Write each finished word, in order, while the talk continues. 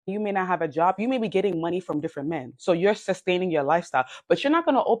You may not have a job. You may be getting money from different men. So you're sustaining your lifestyle. But you're not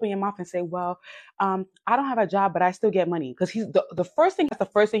going to open your mouth and say, well, I don't have a job, but I still get money. Because he's the first thing, that's the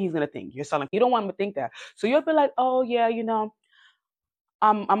first thing he's going to think. You're selling. You don't want him to think that. So you'll be like, oh, yeah,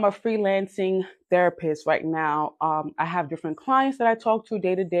 I'm a freelancing therapist right now. I have different clients that I talk to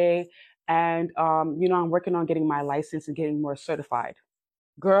day to day. And, I'm working on getting my license and getting more certified.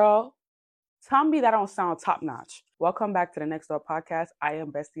 Girl, tell me that don't sound top notch. Welcome back to the Next Door podcast. I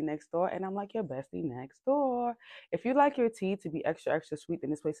am Bestie Next Door, and I'm like your bestie next door. If you like your tea to be extra, extra sweet, then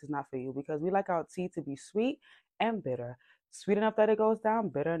this place is not for you because we like our tea to be sweet and bitter. Sweet enough that it goes down,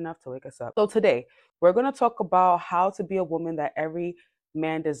 bitter enough to wake us up. So today, we're going to talk about how to be a woman that every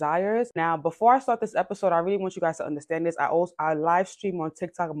man desires. Now, before I start this episode, I really want you guys to understand this. I live stream on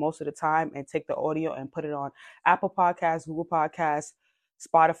TikTok most of the time and take the audio and put it on Apple Podcasts, Google Podcasts,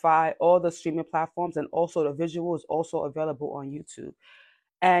 Spotify, all the streaming platforms, and also the visual is also available on YouTube.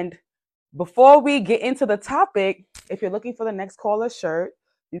 And before we get into the topic, if you're looking for the Next Caller shirt,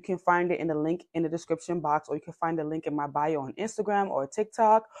 you can find it in the link in the description box, or you can find the link in my bio on Instagram or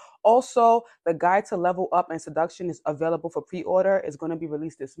TikTok. Also, the guide to level up and seduction is available for pre-order. It's going to be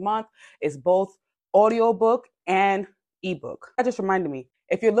released this month. It's both audiobook and ebook. That just reminded me.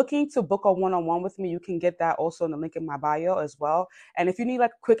 If you're looking to book a one-on-one with me, you can get that also in the link in my bio as well. And if you need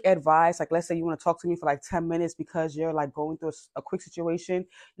like quick advice, like let's say you want to talk to me for like 10 minutes because you're like going through a quick situation,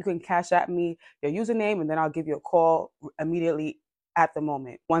 you can cash at me your username and then I'll give you a call immediately at the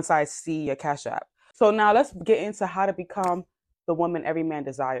moment once I see your cash app. So now let's get into how to become the woman every man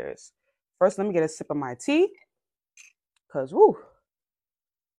desires. First, let me get a sip of my tea because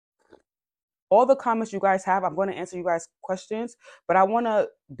all the comments you guys have, I'm going to answer you guys' questions, but I want to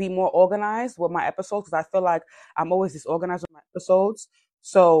be more organized with my episodes because I feel like I'm always disorganized with my episodes.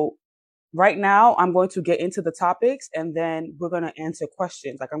 So right now, I'm going to get into the topics and then we're going to answer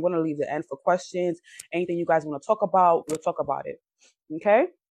questions. Like I'm going to leave the end for questions. Anything you guys want to talk about, we'll talk about it. Okay?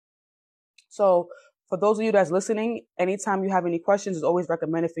 So for those of you that's listening, anytime you have any questions, it's always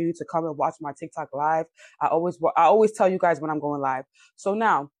recommended for you to come and watch my TikTok live. I always tell you guys when I'm going live. So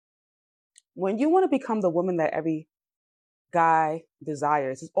now, when you want to become the woman that every guy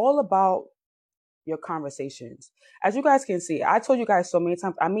desires, it's all about your conversations. As you guys can see, I told you guys so many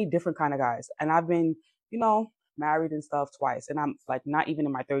times, I meet different kind of guys and I've been, married and stuff twice and I'm like not even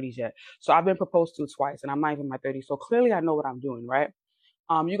in my 30s yet. So I've been proposed to twice and I'm not even in my 30s. So clearly I know what I'm doing, right?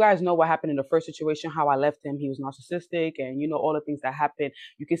 You guys know what happened in the first situation, how I left him. He was narcissistic and all the things that happened.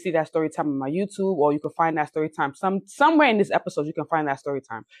 You can see that story time on my YouTube or you can find that story time somewhere in this episode. You can find that story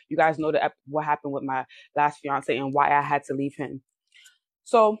time. You guys know what happened with my last fiance and why I had to leave him.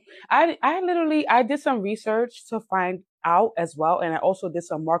 So I did some research to find out as well. And I also did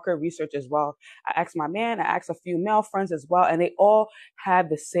some market research as well. I asked my man, I asked a few male friends as well. And they all said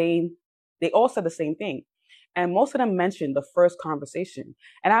the same thing. And most of them mentioned the first conversation.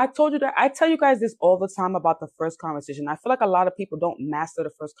 And I tell you guys this all the time about the first conversation. I feel like a lot of people don't master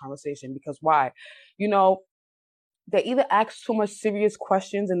the first conversation because why? They either ask too much serious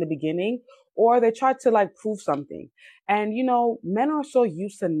questions in the beginning or they try to like prove something. And men are so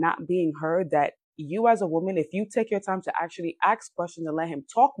used to not being heard that you as a woman, if you take your time to actually ask questions and let him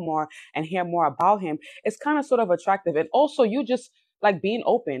talk more and hear more about him, it's kind of sort of attractive. And also you just like being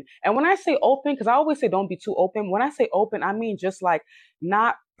open. And when I say open, because I always say don't be too open. When I say open, I mean just like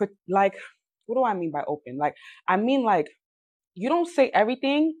not like, what do I mean by open? Like, I mean like you don't say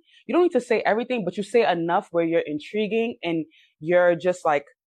everything. You don't need to say everything, but you say enough where you're intriguing and you're just like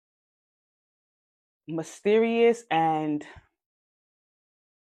mysterious and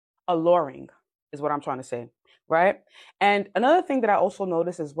alluring is what I'm trying to say. Right. And another thing that I also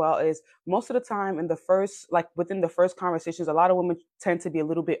notice as well is most of the time within the first conversations, a lot of women tend to be a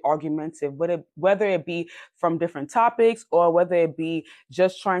little bit argumentative, whether it be from different topics or whether it be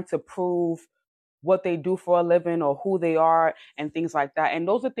just trying to prove what they do for a living or who they are and things like that. And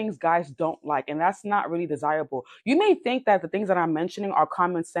those are things guys don't like. And that's not really desirable. You may think that the things that I'm mentioning are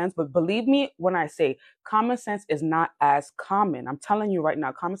common sense, but believe me when I say common sense is not as common. I'm telling you right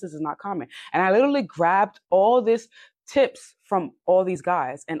now, common sense is not common. And I literally grabbed all this tips from all these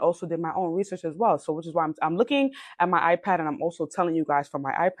guys and also did my own research as well. So which is why I'm looking at my iPad and I'm also telling you guys from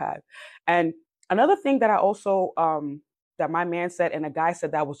my iPad. And another thing that I also, that my man said and a guy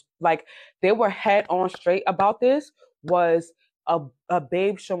said that was like they were head on straight about this was a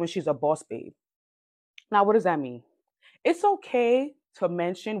babe showing she's a boss babe. Now, what does that mean? It's okay to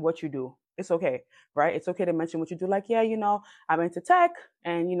mention what you do. It's okay, right? It's okay to mention what you do. Like, yeah, I'm into tech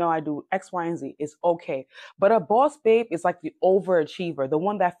and, I do X, Y, and Z. It's okay. But a boss babe is like the overachiever, the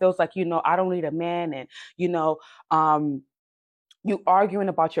one that feels like, I don't need a man and, you arguing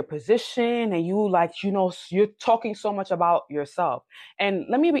about your position, and you like, you're talking so much about yourself. And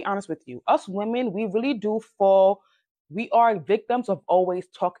let me be honest with you, us women, we really do fall, we are victims of always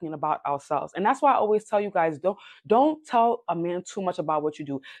talking about ourselves. And that's why I always tell you guys, don't tell a man too much about what you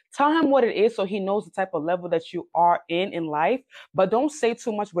do. Tell him what it is so he knows the type of level that you are in life, but don't say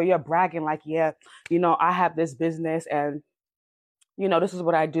too much where you're bragging like, yeah, I have this business, and this is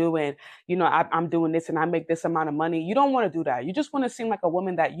what I do, and I'm doing this, and I make this amount of money. You don't want to do that. You just want to seem like a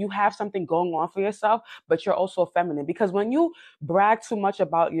woman that you have something going on for yourself, but you're also feminine. Because when you brag too much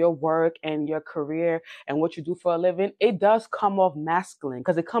about your work and your career and what you do for a living, it does come off masculine,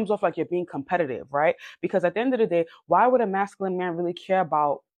 because it comes off like you're being competitive, right? Because at the end of the day, why would a masculine man really care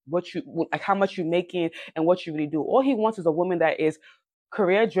about like how much you're making and what you really do? All he wants is a woman that is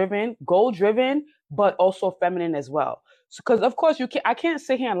career driven, goal driven, but also feminine as well. Because of course I can't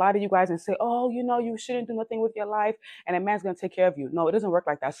sit here and lie to you guys and say, oh, you shouldn't do nothing with your life and a man's gonna take care of you. No, it doesn't work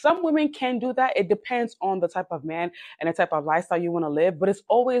like that. Some women can do that. It depends on the type of man and the type of lifestyle you want to live. But it's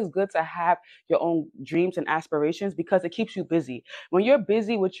always good to have your own dreams and aspirations, because it keeps you busy. When you're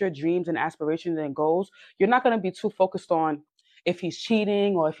busy with your dreams and aspirations and goals, you're not gonna be too focused on if he's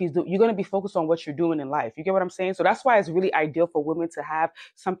cheating, or if you're going to be focused on what you're doing in life. You get what I'm saying? So that's why it's really ideal for women to have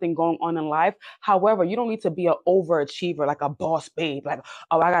something going on in life. However, you don't need to be an overachiever, like a boss babe. Like,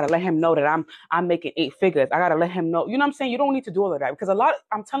 oh, I got to let him know that I'm making 8 figures. I got to let him know. You know what I'm saying? You don't need to do all of that, because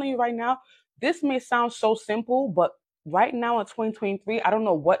I'm telling you right now, this may sound so simple, but right now in 2023, I don't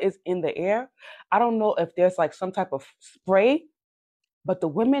know what is in the air. I don't know if there's like some type of spray, but the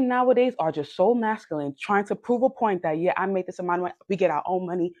women nowadays are just so masculine, trying to prove a point that, yeah, I make this amount of money. We get our own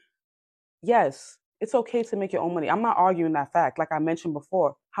money. Yes, it's okay to make your own money. I'm not arguing that fact, like I mentioned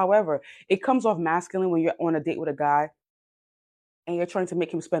before. However, it comes off masculine when you're on a date with a guy and you're trying to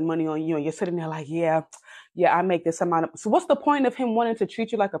make him spend money on you, and you're sitting there like, yeah, I make this amount of. So what's the point of him wanting to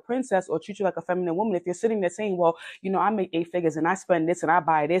treat you like a princess or treat you like a feminine woman if you're sitting there saying, well, I make 8 figures and I spend this and I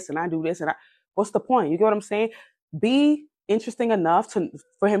buy this and I do this what's the point? You get what I'm saying? Be interesting enough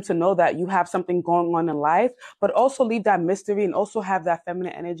for him to know that you have something going on in life, but also leave that mystery and also have that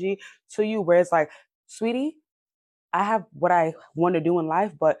feminine energy to you, where it's like, sweetie, I have what I want to do in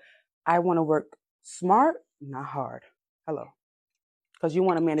life, but I want to work smart, not hard. Hello. Because you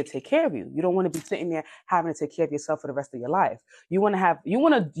want a man to take care of you. You don't want to be sitting there having to take care of yourself for the rest of your life. You want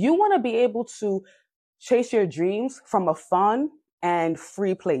to be able to chase your dreams from a fun and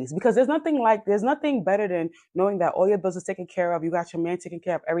free place, because there's nothing better than knowing that all your bills are taken care of. You got your man taking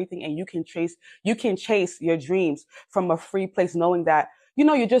care of everything, and you can chase your dreams from a free place, knowing that,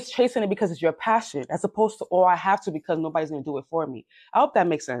 you're just chasing it because it's your passion, as opposed to, oh, I have to because nobody's going to do it for me. I hope that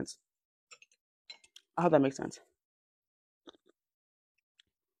makes sense. And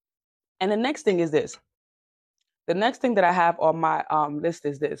the next thing is this. The next thing that I have on my list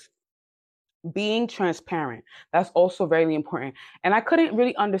is this: being transparent. That's also very important. And I couldn't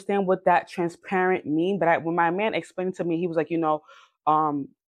really understand what that transparent mean, but when my man explained it to me, he was like,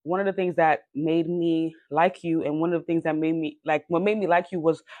 one of the things that made me like you, and one of the things that what made me like you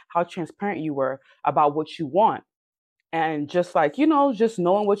was how transparent you were about what you want. And just like, just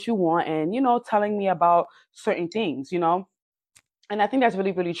knowing what you want, and, telling me about certain things, and I think that's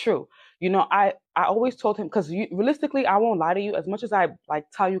really, really true. I always told him, because realistically, I won't lie to you. As much as I like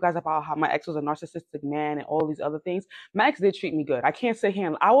tell you guys about how my ex was a narcissistic man and all these other things, my ex did treat me good. I can't sit here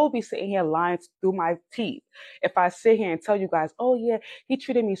and I will be sitting here lying through my teeth if I sit here and tell you guys, oh yeah, he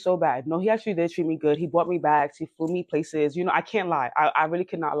treated me so bad. No, he actually did treat me good. He bought me bags. He flew me places. I can't lie. I really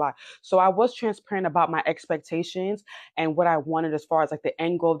cannot lie. So I was transparent about my expectations and what I wanted as far as like the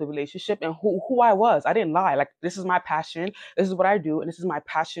end goal of the relationship, and who I was. I didn't lie. Like, this is my passion. This is what I do, and this is my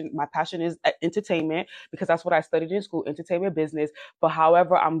passion. My passion is entertainment, because that's what I studied in school, entertainment business. But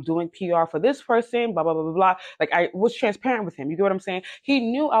however, I'm doing PR for this person, blah, blah, blah, blah, blah. Like, I was transparent with him. You get what I'm saying? He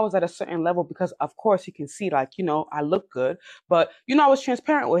knew I was at a certain level, because of course he can see, like, I look good, but, I was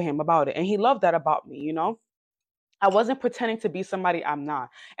transparent with him about it. And he loved that about me. I wasn't pretending to be somebody I'm not.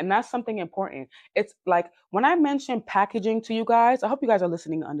 And that's something important. It's like, when I mention packaging to you guys, I hope you guys are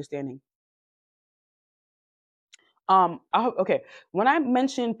listening and understanding. Okay. When I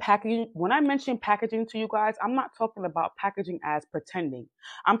mention packaging to you guys, I'm not talking about packaging as pretending.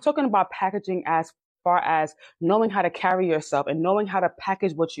 I'm talking about packaging as far as knowing how to carry yourself and knowing how to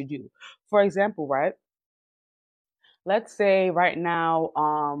package what you do. For example, right? Let's say right now,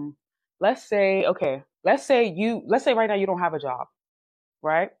 let's say right now you don't have a job,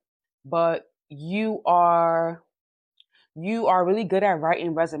 right? But you are you are really good at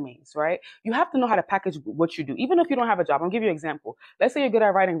writing resumes, right? You have to know how to package what you do, even if you don't have a job. I'll give you an example. Let's say you're good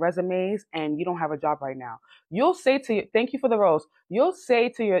at writing resumes and you don't have a job right now. You'll say to you, thank you for the rose. You'll say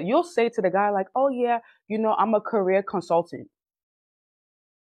to the guy like, oh yeah, I'm a career consultant.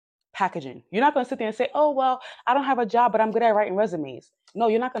 Packaging. You're not going to sit there and say, oh, well, I don't have a job, but I'm good at writing resumes. No,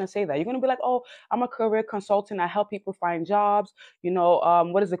 you're not going to say that. You're going to be like, oh, I'm a career consultant. I help people find jobs.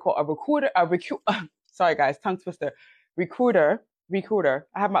 What is it called? Sorry, guys, tongue twister. Recruiter.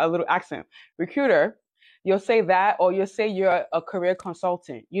 I have my little accent. Recruiter. You'll say that, or you'll say you're a career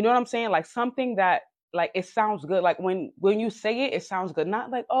consultant. You know what I'm saying? Like something that like it sounds good. Like when you say it, it sounds good.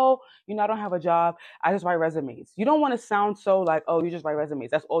 Not like, oh, I don't have a job. I just write resumes. You don't want to sound so like, oh, you just write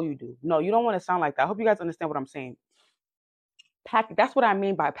resumes. That's all you do. No, you don't want to sound like that. I hope you guys understand what I'm saying. That's what I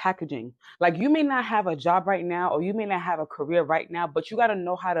mean by packaging. Like you may not have a job right now, or you may not have a career right now, but you got to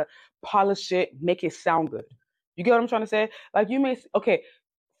know how to polish it, make it sound good. You get what I'm trying to say? Like okay,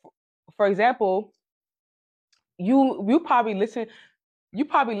 for example, you probably listen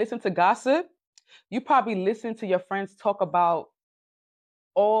to gossip. You probably listen to your friends talk about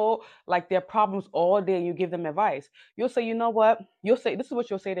all like their problems all day, and you give them advice. You'll say, you know what? This is what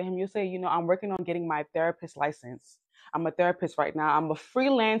you'll say to him. You'll say, I'm working on getting my therapist license. I'm a therapist right now. I'm a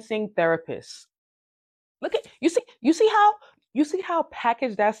freelancing therapist. Look at you see how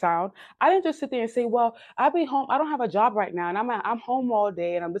packaged that sound. I didn't just sit there and say, well, I'll be home. I don't have a job right now, and I'm home all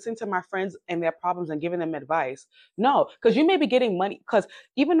day, and I'm listening to my friends and their problems and giving them advice. No, because you may be getting money. Because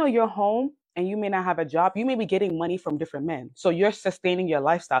even though you're home and you may not have a job, you may be getting money from different men. So you're sustaining your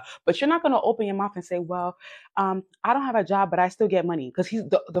lifestyle, but you're not going to open your mouth and say, well, I don't have a job, but I still get money. Because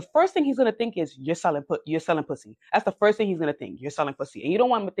the first thing he's going to think is you're selling pussy. That's the first thing he's going to think. You're selling pussy. And you don't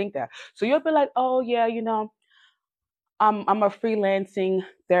want him to think that. So you'll be like, oh yeah, I'm a freelancing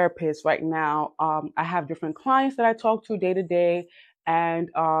therapist right now. I have different clients that I talk to day to day. And,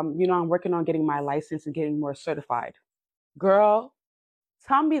 I'm working on getting my license and getting more certified. Girl,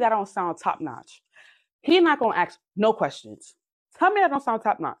 tell me that don't sound top notch. He's not going to ask no questions. Tell me that don't sound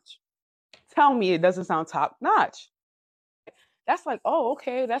top notch. Tell me it doesn't sound top notch. That's like, oh,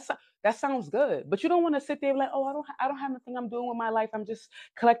 okay, that sounds good. But you don't want to sit there like, oh, I don't have nothing I'm doing with my life. I'm just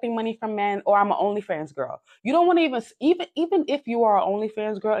collecting money from men, or I'm an OnlyFans girl. You don't want to even if you are an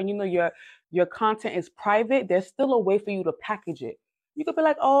OnlyFans girl and your content is private, there's still a way for you to package it. You could be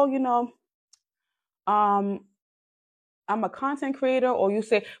like, oh, I'm a content creator, or you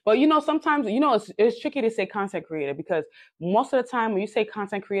say, but sometimes, it's tricky to say content creator, because most of the time when you say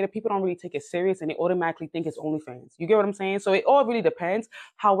content creator, people don't really take it serious and they automatically think it's OnlyFans. You get what I'm saying? So it all really depends.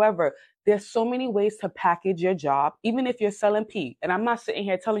 However, there's so many ways to package your job, even if you're selling pee. And I'm not sitting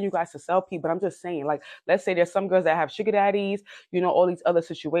here telling you guys to sell pee, but I'm just saying, like, let's say there's some girls that have sugar daddies, all these other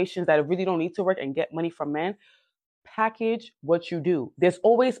situations that really don't need to work and get money from men. Package what you do. There's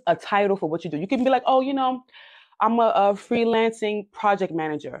always a title for what you do. You can be like, oh, I'm a freelancing project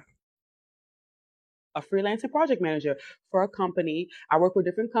manager. A freelancing project manager for a company. I work with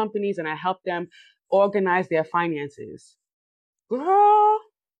different companies and I help them organize their finances. Girl,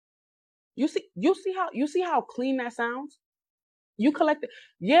 you see how clean that sounds? You collect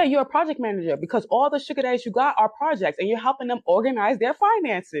yeah, you're a project manager, because all the sugar daddies you got are projects and you're helping them organize their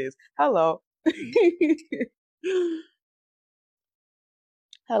finances. Hello.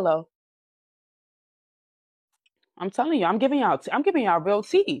 Hello. I'm telling you, I'm giving y'all real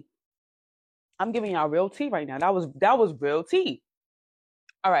tea. I'm giving y'all real tea right now. That was real tea.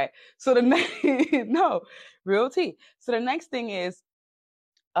 All right. So the next no, real tea. So the next thing is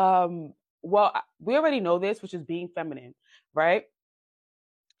well, we already know this, which is being feminine, right?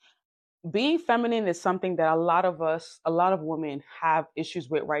 Being feminine is something that a lot of women have issues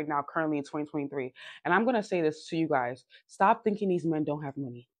with right now, currently in 2023. And I'm going to say this to you guys. Stop thinking these men don't have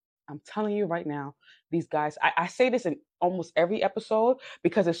money. I'm telling you right now, these guys, I say this in almost every episode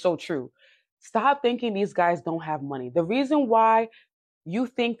because it's so true. Stop thinking these guys don't have money. The reason why you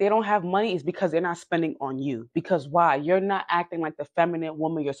think they don't have money is because they're not spending on you. Because why? You're not acting like the feminine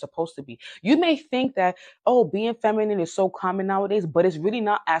woman you're supposed to be. You may think that, oh, being feminine is so common nowadays, but it's really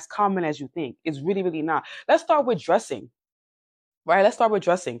not as common as you think. It's really, really not. Let's start with dressing, right? Let's start with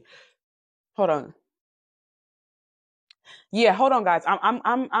dressing. Hold on. Yeah, hold on, guys.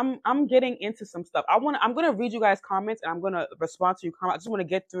 I'm getting into some stuff. I'm gonna read you guys comments and I'm gonna respond to your comments. I just want to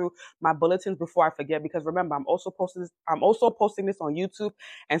get through my bulletins before I forget, because remember, I'm also posting this on YouTube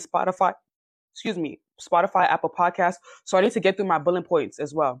and Spotify. Excuse me, Spotify, Apple Podcasts. So I need to get through my bullet points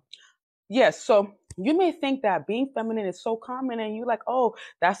as well. Yes. So you may think that being feminine is so common and you're like, oh,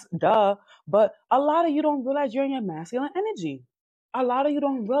 that's duh. But a lot of you don't realize you're in your masculine energy. A lot of you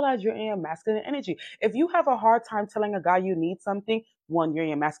don't realize you're in your masculine energy. If you have a hard time telling a guy you need something, one, you're in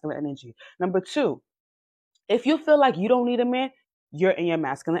your masculine energy. Number two, if you feel like you don't need a man, you're in your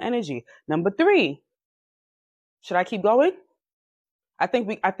masculine energy. Number three, should I keep going? I think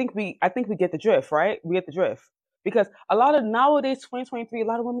we get the drift, right? We get the drift. Because a lot of nowadays, 2023, a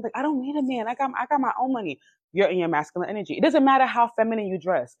lot of women like, I don't need a man. I got my own money. You're in your masculine energy. It doesn't matter how feminine you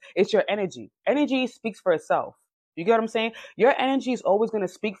dress. It's your energy. Energy speaks for itself. You get what I'm saying? Your energy is always going to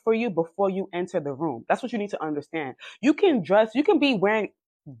speak for you before you enter the room. That's what you need to understand. You can dress, you can be wearing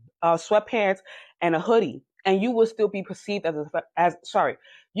sweatpants and a hoodie, and you will still be perceived as sorry.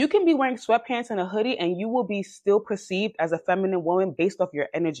 You can be wearing sweatpants and a hoodie, and you will be still perceived as a feminine woman based off your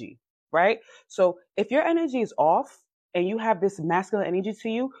energy, right? So if your energy is off and you have this masculine energy to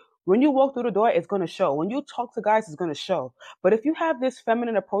you, when you walk through the door, it's going to show. When you talk to guys, it's going to show. But if you have this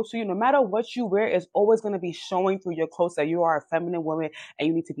feminine approach to you, no matter what you wear, it's always going to be showing through your clothes that you are a feminine woman and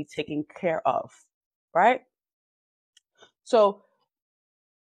you need to be taken care of, right? So,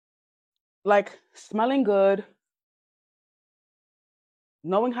 like smelling good,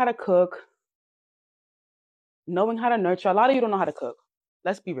 knowing how to cook, knowing how to nurture. A lot of you don't know how to cook.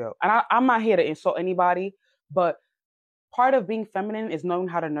 Let's be real. And I'm not here to insult anybody, but part of being feminine is knowing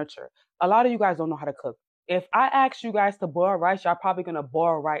how to nurture. A lot of you guys don't know how to cook. If I ask you guys to boil rice, y'all probably gonna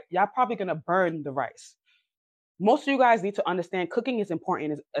boil rice. Y'all probably gonna burn the rice. Most of you guys need to understand cooking is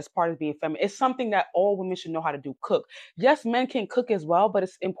important as part of being feminine. It's something that all women should know how to do, cook. Yes, men can cook as well, but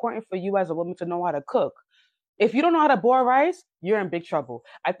it's important for you as a woman to know how to cook. If you don't know how to boil rice, you're in big trouble.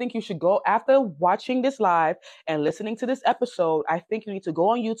 I think you should go after watching this live and listening to this episode. I think you need to go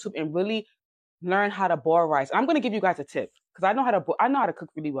on YouTube and really learn how to boil rice. I'm going to give you guys a tip because I know how to cook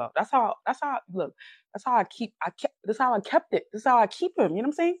really well. Look, that's how this is how I kept it. This is how I keep him. You know what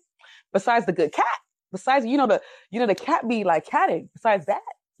I'm saying? Besides the good cat, besides, the cat be like catting. Besides that,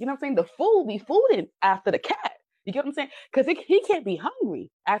 you know what I'm saying? The food be fooding after the cat. You get what I'm saying? Because he can't be hungry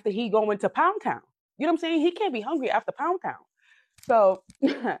after he go into Pound Town. You know what I'm saying? He can't be hungry after Pound Town. So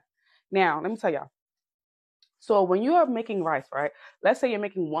now let me tell y'all. So when you are making rice, right? Let's say you're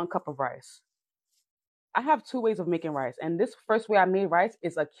making 1 cup of rice. I have 2 ways of making rice. And this first way I made rice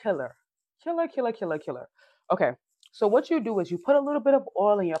is a killer. Killer, killer, killer, killer. Okay. So what you do is you put a little bit of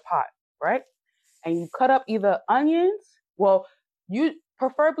oil in your pot, right? And you cut up either onions, well, you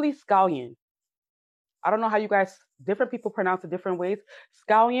preferably scallion. I don't know how you guys, different people pronounce it different ways.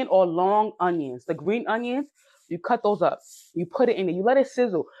 Scallion or long onions, the green onions, you cut those up. You put it in there. You let it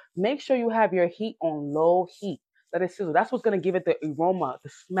sizzle. Make sure you have your heat on low heat. Let it sizzle. That's what's going to give it the aroma, the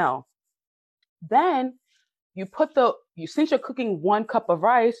smell. Then since you're cooking 1 cup of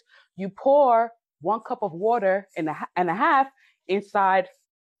rice, you pour 1 cup of water and a half inside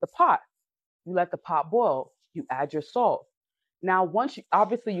the pot. You let the pot boil. You add your salt. Now,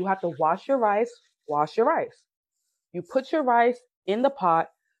 obviously you have to wash your rice. You put your rice in the pot.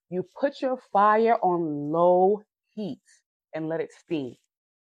 You put your fire on low heat and let it steam.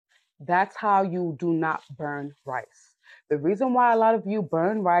 That's how you do not burn rice. The reason why a lot of you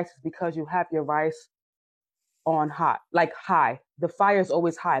burn rice is because you have your rice on hot, like high. The fire is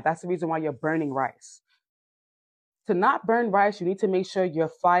always high. That's the reason why you're burning rice. To not burn rice, you need to make sure your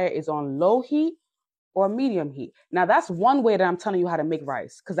fire is on low heat or medium heat. Now that's one way that I'm telling you how to make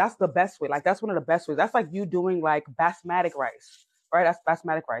rice, because that's the best way. Like that's one of the best ways. That's like you doing like basmati rice, right? That's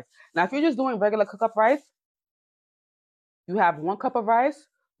basmati rice. Now if you're just doing regular cook-up rice, you have 1 cup of rice,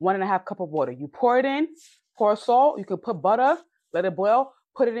 1.5 cup of water. You pour it in, pour salt. You can put butter, let it boil,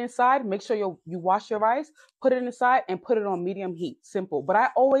 put it inside. Make sure you wash your rice, put it inside, and put it on medium heat. Simple. But I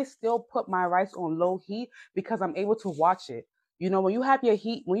always still put my rice on low heat because I'm able to watch it. You know, when you have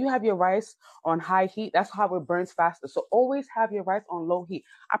your rice on high heat, that's how it burns faster. So always have your rice on low heat.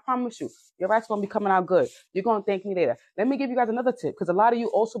 I promise you, your rice is going to be coming out good. You're going to thank me later. Let me give you guys another tip, because a lot of you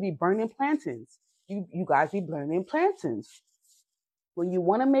also be burning plantains. You guys be burning plantains. When you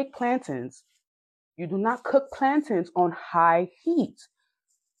want to make plantains, you do not cook plantains on high heat.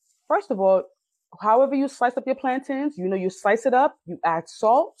 First of all, however you slice up your plantains, you slice it up, you add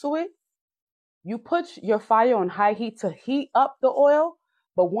salt to it. You put your fire on high heat to heat up the oil,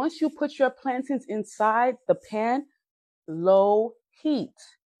 but once you put your plantains inside the pan, low heat,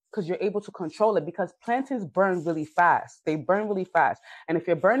 because you're able to control it, because plantains burn really fast. They burn really fast. And if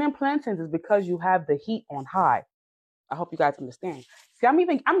you're burning plantains, it's because you have the heat on high. I hope you guys understand. See, I'm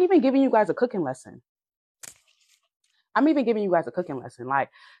even giving you guys a cooking lesson. Like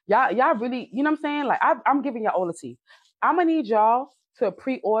y'all really, you know what I'm saying? Like I'm giving y'all all the tea. I'm gonna need y'all to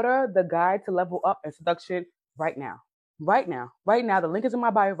pre-order the guide to level up and seduction right now. Right now. The link is in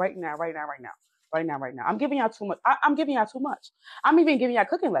my bio right now. Right now. I'm giving y'all too much. I'm giving y'all too much. I'm even giving y'all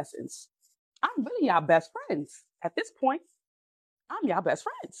cooking lessons. I'm really y'all best friends. At this point, I'm y'all best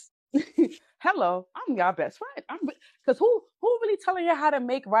friends. Hello, I'm y'all best friend. Because who really telling you how to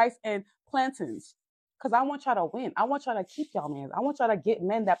make rice and plantains? Because I want y'all to win. I want y'all to keep y'all men. I want y'all to get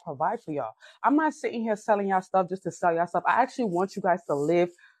men that provide for y'all. I'm not sitting here selling y'all stuff just to sell y'all stuff. I actually want you guys to live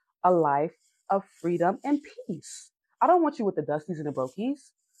a life of freedom and peace. I don't want you with the dusties and the brokies.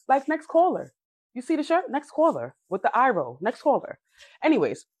 Like next caller. You see the shirt? Next caller with the eye roll. Next caller.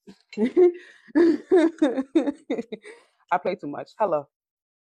 Anyways, I play too much. Hello.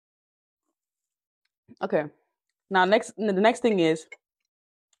 Okay. Now, the next thing is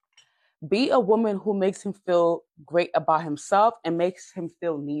be a woman who makes him feel great about himself and makes him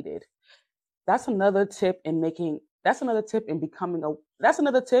feel needed. That's another tip in making. That's another tip in becoming a. That's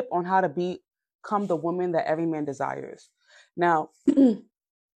another tip on how to become the woman that every man desires. Now,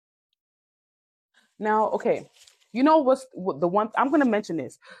 now, okay. You know the one I'm going to mention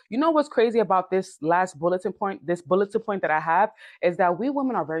this. You know what's crazy about this last bulletin point, this bulletin point that I have is that we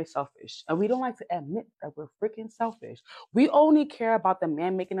women are very selfish and we don't like to admit that we're freaking selfish. We only care about the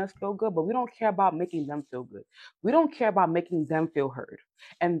man making us feel good, but we don't care about making them feel good. We don't care about making them feel heard.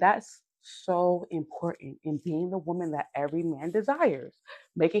 And that's so important in being the woman that every man desires,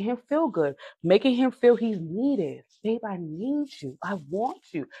 making him feel good, making him feel he's needed. Babe, I need you. I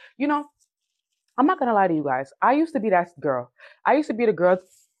want you. You know, I'm not gonna lie to you guys. I used to be that girl. I used to be the girl.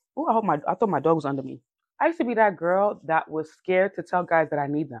 Oh, I thought my dog was under me. I used to be that girl that was scared to tell guys that I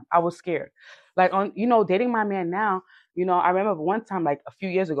need them. I was scared. Like dating my man now, I remember one time, like a few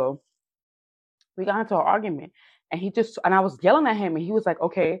years ago, we got into an argument and I was yelling at him and he was like,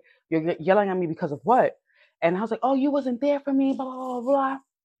 okay, you're yelling at me because of what? And I was like, oh, you wasn't there for me, blah, blah, blah, blah.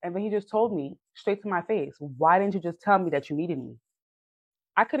 And then he just told me straight to my face, why didn't you just tell me that you needed me?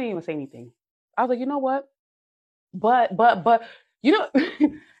 I couldn't even say anything. I was like, you know what? But, you know, let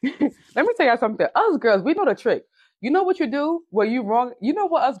me tell you something. Us girls, we know the trick. You know what you do when you wrong? You know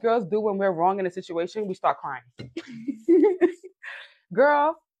what us girls do when we're wrong in a situation? We start crying.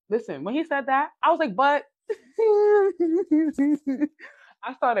 Girl, listen, when he said that, I was like, but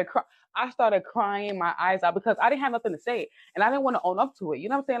I started crying. I started crying my eyes out because I didn't have nothing to say and I didn't want to own up to it. You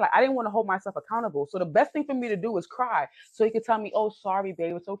know what I'm saying? Like I didn't want to hold myself accountable. So the best thing for me to do was cry. So he could tell me, oh, sorry,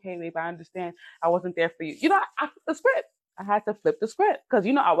 babe. It's okay, babe. I understand. I wasn't there for you. I flipped the script. I had to flip the script because,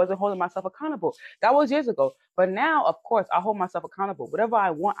 I wasn't holding myself accountable. That was years ago. But now, of course, I hold myself accountable. Whatever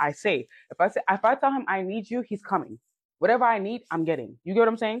I want, I say. If I tell him I need you, he's coming. Whatever I need, I'm getting. You get what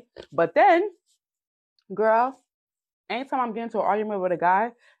I'm saying? But then, girl, anytime I'm getting into an argument with a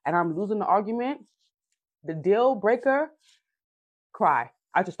guy and I'm losing the argument, the deal breaker, cry.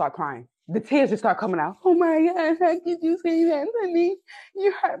 I just start crying. The tears just start coming out. Oh my God, how could you say that to me?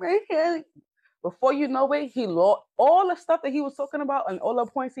 You hurt my head. Before you know it, he lost all the stuff that he was talking about and all the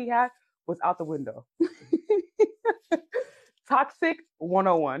points he had was out the window. Toxic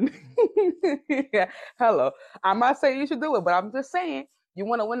 101. Yeah. Hello. I'm not saying you should do it, but I'm just saying you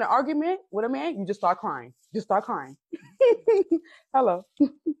want to win an argument with a man, you just start crying. Just start crying. Hello.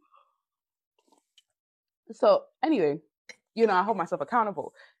 So anyway, I hold myself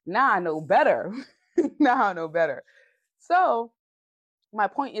accountable. Now I know better. Now I know better. So my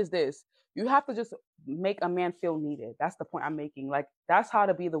point is this. You have to just make a man feel needed. That's the point I'm making. Like that's how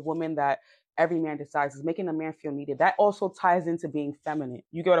to be the woman that every man decides, is making a man feel needed. That also ties into being feminine.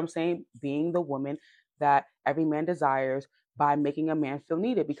 You get what I'm saying? Being the woman that every man desires by making a man feel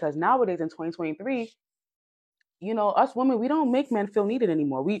needed. Because nowadays in 2023, us women, we don't make men feel needed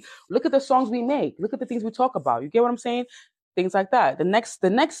anymore. We look at the songs we make, look at the things we talk about. You get what I'm saying? Things like that. The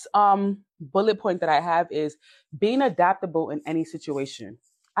next bullet point that I have is being adaptable in any situation.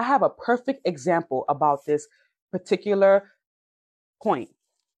 I have a perfect example about this particular point.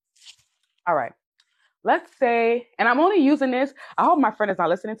 All right. Let's say, and I'm only using this. I hope my friend is not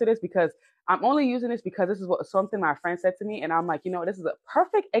listening to this because I'm only using this because this is something my friend said to me. And I'm like, this is a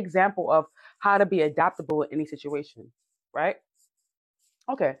perfect example of how to be adaptable in any situation. Right?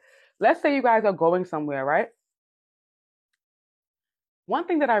 Okay. Let's say you guys are going somewhere, right? One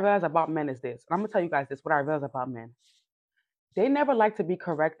thing that I realize about men is this. I'm going to tell you guys this, what I realize about men. They never like to be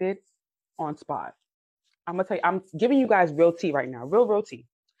corrected on spot. I'm going to tell you, I'm giving you guys real tea right now. Real tea.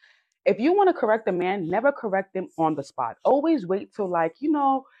 If you want to correct a man, never correct them on the spot. Always wait till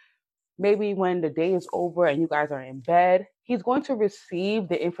maybe when the day is over and you guys are in bed, he's going to receive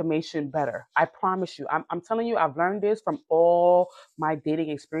the information better. I promise you. I'm telling you, I've learned this from all my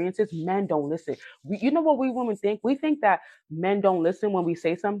dating experiences. Men don't listen. You know what we women think? We think that men don't listen when we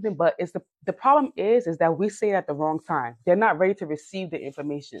say something, but the problem is that we say it at the wrong time. They're not ready to receive the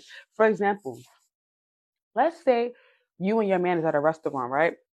information. For example, Let's say you and your man is at a restaurant,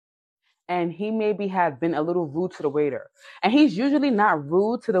 right? And he maybe has been a little rude to the waiter. And he's usually not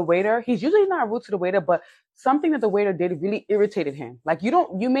rude to the waiter. He's usually not rude to the waiter, but something that the waiter did really irritated him. Like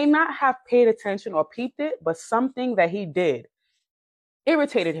you may not have paid attention or peeped it, but something that he did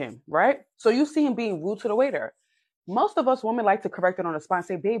irritated him, right? So you see him being rude to the waiter. Most of us women like to correct it on the spot and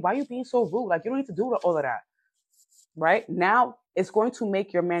say, babe, why are you being so rude? Like, you don't need to do all of that, right? Now it's going to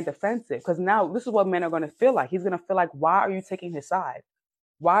make your man defensive because now this is what men are going to feel like. He's going to feel like, why are you taking his side?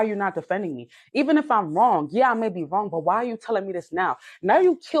 Why are you not defending me? Even if I'm wrong, yeah, I may be wrong, but why are you telling me this now? Now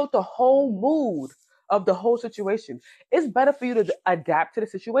you killed the whole mood of the whole situation. It's better for you to adapt to the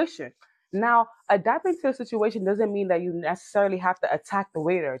situation. Now, adapting to the situation doesn't mean that you necessarily have to attack the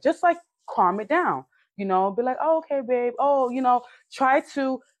waiter. Just like calm it down, be like, oh, okay, babe. Oh, try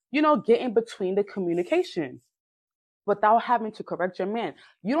to, get in between the communication without having to correct your man.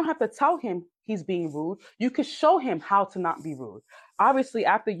 You don't have to tell him he's being rude. You can show him how to not be rude. Obviously,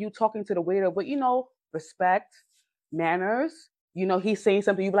 after you talking to the waiter, but respect, manners, he's saying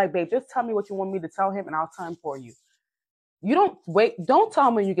something, you be like, babe, just tell me what you want me to tell him and I'll tell him for you. You don't tell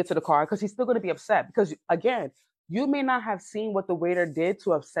him when you get to the car because he's still going to be upset because, again, you may not have seen what the waiter did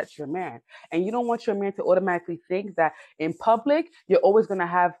to upset your man. And you don't want your man to automatically think that in public, you're always going to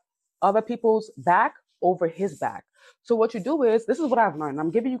have other people's back over his back. So what you do is, this is what I've learned.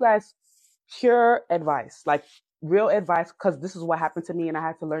 I'm giving you guys pure advice, like real advice, because this is what happened to me and I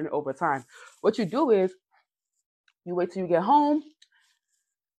had to learn it over time. What you do is you wait till you get home,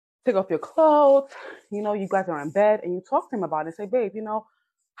 take off your clothes, you guys are in bed and you talk to him about it and say, babe,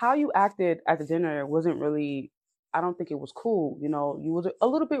 how you acted at the dinner wasn't really, I don't think it was cool. You was a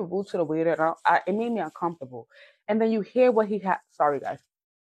little bit rude to the waiter. And it made me uncomfortable. And then you hear what he had. Sorry, guys.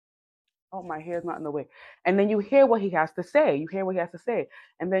 Oh, my hair's not in the way. And then you hear what he has to say. You hear what he has to say.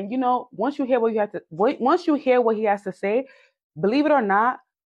 And then, once you hear what he has to say, believe it or not,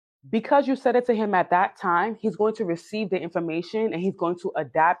 because you said it to him at that time, he's going to receive the information and he's going to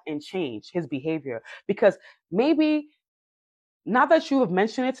adapt and change his behavior. Because maybe, now that you have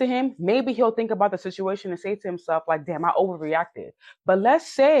mentioned it to him, maybe he'll think about the situation and say to himself, like, damn, I overreacted. But let's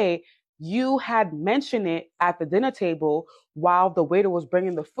say you had mentioned it at the dinner table while the waiter was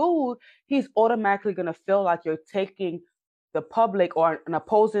bringing the food, he's automatically going to feel like you're taking the public or an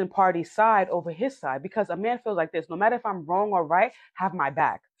opposing party's side over his side, because a man feels like this: no matter if I'm wrong or right, have my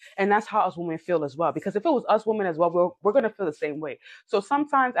back. And that's how us women feel as well, because if it was us women as well, we're going to feel the same way. So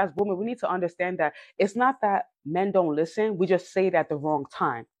sometimes as women, we need to understand that it's not that men don't listen, we just say it at the wrong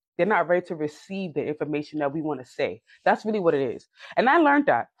time. They're not ready to receive the information that we want to say. That's really what it is. And I learned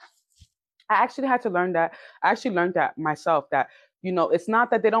that. I actually had to learn that. I actually learned that myself, that, it's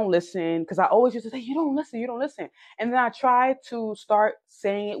not that they don't listen, because I always used to say, you don't listen, you don't listen. And then I tried to start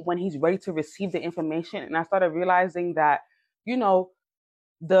saying it when he's ready to receive the information. And I started realizing that,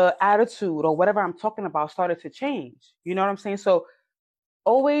 the attitude or whatever I'm talking about started to change. You know what I'm saying? So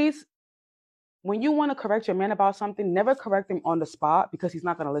always, when you want to correct your man about something, never correct him on the spot because he's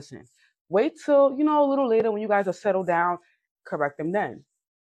not going to listen. Wait till, a little later when you guys are settled down, correct him then.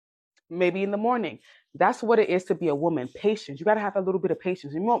 Maybe in the morning. That's what it is to be a woman. Patience. You got to have a little bit of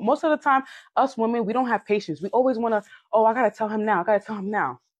patience. Most of the time, us women, we don't have patience. We always want to, oh, I got to tell him now. I got to tell him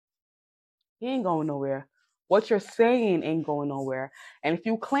now. He ain't going nowhere. What you're saying ain't going nowhere. And if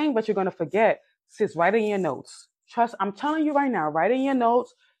you claim that you're going to forget, sis, write in your notes. I'm telling you right now, write in your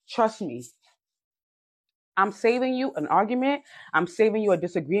notes. Trust me. I'm saving you an argument. I'm saving you a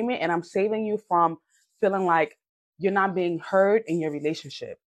disagreement. And I'm saving you from feeling like you're not being heard in your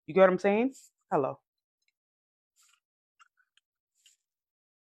relationship. You get what I'm saying? Hello.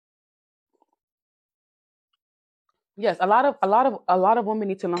 Yes, a lot of women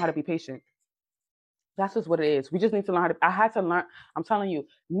need to learn how to be patient. That's just what it is. We just need to learn how to. I had to learn. I'm telling you,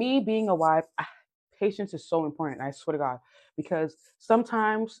 me being a wife, patience is so important. I swear to God, because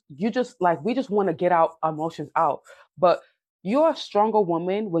sometimes you just like we just want to get our emotions out, but you're a stronger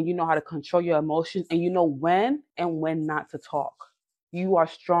woman when you know how to control your emotions and you know when and when not to talk. You are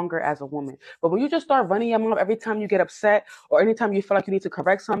stronger as a woman. But when you just start running your mouth every time you get upset or anytime you feel like you need to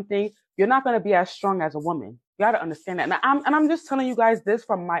correct something, you're not going to be as strong as a woman. You got to understand that. And I'm just telling you guys this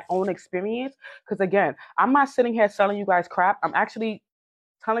from my own experience. Because again, I'm not sitting here selling you guys crap. I'm actually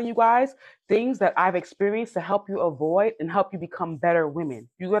telling you guys things that I've experienced to help you avoid and help you become better women.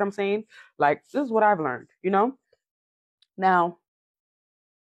 You get what I'm saying? Like, this is what I've learned. Now,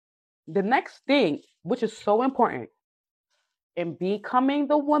 the next thing, which is so important in becoming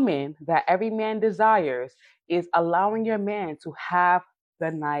the woman that every man desires, is allowing your man to have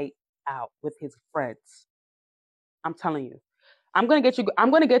the night out with his friends. I'm telling you. I'm gonna get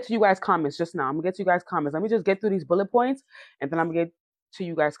to you guys comments just now. I'm gonna get to you guys comments. Let me just get through these bullet points, and then I'm gonna get to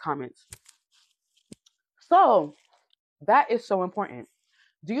you guys comments. So that is so important.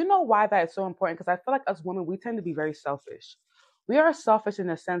 Do you know why that is so important? Because I feel like us women, we tend to be very selfish. We are selfish in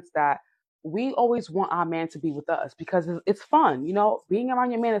the sense that we always want our man to be with us because it's fun. Being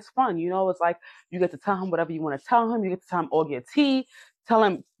around your man is fun. It's like you get to tell him whatever you want to tell him. You get to tell him all your tea, tell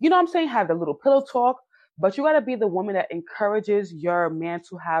him, what I'm saying, have the little pillow talk. But you got to be the woman that encourages your man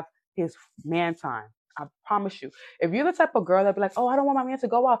to have his man time. I promise you. If you're the type of girl that be like, oh, I don't want my man to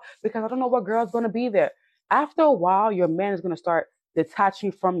go out because I don't know what girl's going to be there. After a while, your man is going to start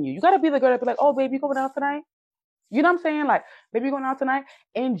detaching from you. You got to be the girl that be like, oh, baby, you going out tonight? You know what I'm saying? Like, baby, you going out tonight?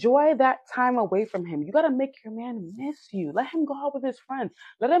 Enjoy that time away from him. You got to make your man miss you. Let him go out with his friends.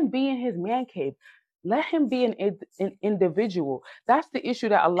 Let him be in his man cave. Let him be an individual. That's the issue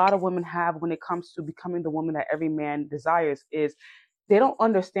that a lot of women have when it comes to becoming the woman that every man desires is they don't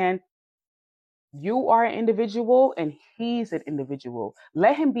understand you are an individual and he's an individual.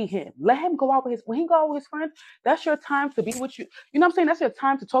 Let him be him. Let him go out when he go out with his friends, that's your time to be with you. You know what I'm saying? That's your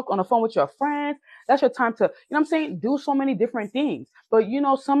time to talk on the phone with your friends. That's your time to, what I'm saying, do so many different things. But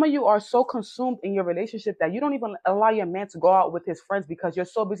some of you are so consumed in your relationship that you don't even allow your man to go out with his friends because you're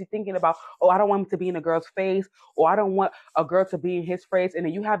so busy thinking about, oh, I don't want him to be in a girl's face, or I don't want a girl to be in his face. And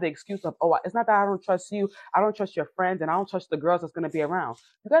then you have the excuse of, oh, it's not that I don't trust you. I don't trust your friends and I don't trust the girls that's going to be around.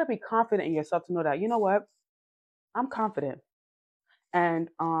 You got to be confident in yourself to know that, you know what? I'm confident. And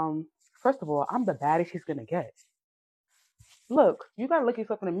first of all, I'm the baddest he's gonna get. Look, you gotta look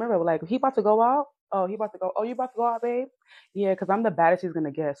yourself in the mirror. Like, he about to go out? Oh, he about to go. Oh, you about to go out, babe? Yeah, because I'm the baddest he's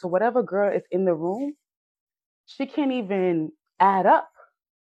gonna get. So whatever girl is in the room, she can't even add up.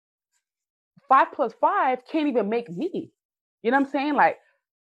 5 + 5 can't even make me. You know what I'm saying? Like,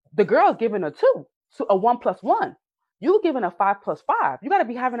 the girl's giving a 2, so a 1 + 1. You giving a 5 + 5. You gotta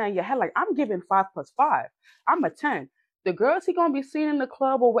be having that in your head. Like, I'm giving 5 + 5. I'm a 10. The girls he gonna be seeing in the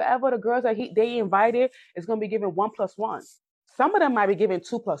club or wherever, the girls that they invited is gonna be giving 1 + 1. Some of them might be giving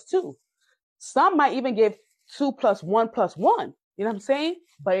 2 + 2. Some might even give 2 + 1 + 1. You know what I'm saying?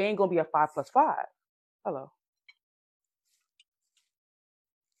 But it ain't gonna be a 5 + 5. Hello.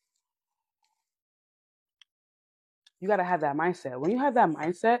 You gotta have that mindset. When you have that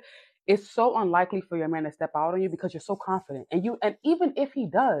mindset, it's so unlikely for your man to step out on you because you're so confident. And even if he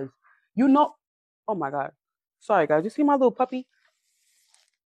does, oh my God. Sorry guys, you see my little puppy?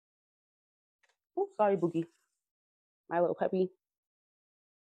 Oh, sorry, Boogie. My little puppy.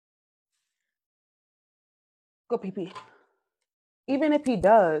 Go pee pee. Even if he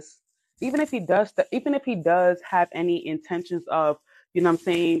does have any intentions of, you know what I'm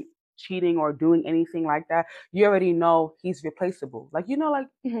saying, cheating or doing anything like that, you already know he's replaceable. Like,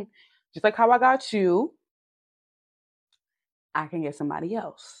 just like how I got you, I can get somebody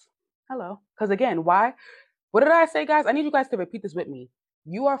else. Hello. Because again, why? What did I say, guys? I need you guys to repeat this with me.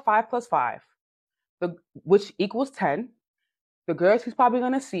 You are 5 + 5, which equals 10. The girls he's probably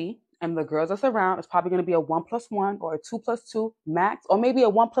going to see and the girls that's around is probably going to be a 1 + 1 or a 2 + 2 max, or maybe a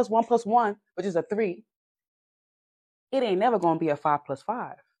 1 + 1 + 1, which is a 3. It ain't never going to be a 5 +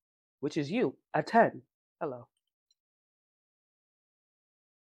 5, which is you, a 10. Hello.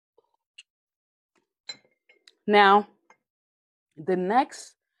 Now, the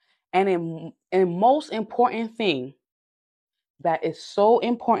next and most important thing that is so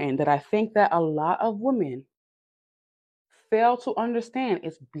important that I think that a lot of women fail to understand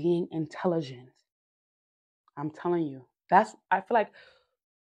is being intelligent. I'm telling you. I feel like,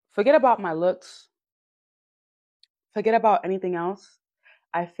 forget about my looks, forget about anything else.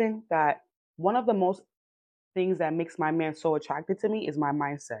 I think that one of the most things that makes my man so attracted to me is my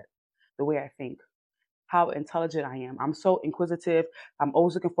mindset, the way I think, how intelligent I am. I'm so inquisitive. I'm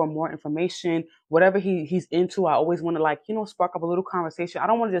always looking for more information. Whatever he's into, I always want to spark up a little conversation. I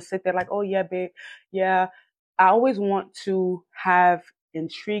don't want to just sit there like, oh yeah, babe. Yeah. I always want to have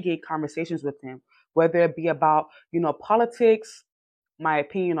intriguing conversations with him, whether it be about, politics, my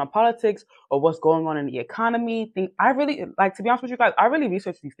opinion on politics, or what's going on in the economy. I really, like, to be honest with you guys, I really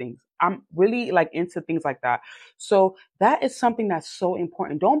research these things. I'm really into things like that. So that is something that's so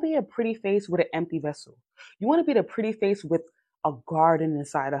important. Don't be a pretty face with an empty vessel. You want to be the pretty face with a garden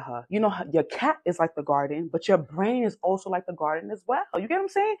inside of her. Your cat is like the garden, but your brain is also like the garden as well. You get what I'm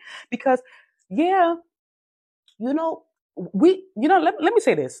saying? Because yeah, let me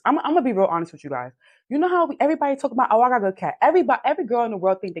say this. I'm gonna be real honest with you guys. You know how everybody talk about, oh, I got a good cat. Every girl in the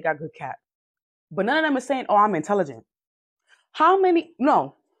world think they got a good cat, but none of them are saying, oh, I'm intelligent. How many?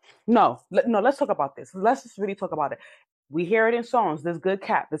 No. Let's talk about this. Let's just really talk about it. We hear it in songs. This good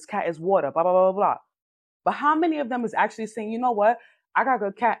cat. This cat is water. Blah blah blah blah blah. But how many of them is actually saying, you know what? I got a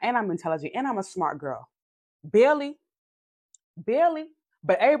good cat and I'm intelligent and I'm a smart girl. Barely, barely.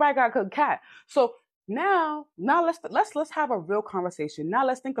 But everybody got a good cat. So now let's have a real conversation. Now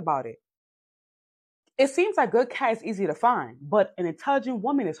let's think about it. It seems like good cat is easy to find, but an intelligent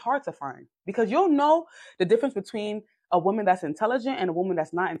woman is hard to find because you'll know the difference between a woman that's intelligent and a woman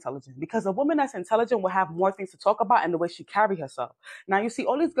that's not intelligent. Because a woman that's intelligent will have more things to talk about and the way she carry herself. Now you see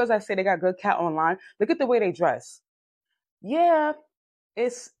all these girls that say they got good cat online. Look at the way they dress. Yeah,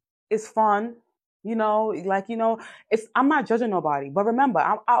 it's it's fun. It's I'm not judging nobody. But remember,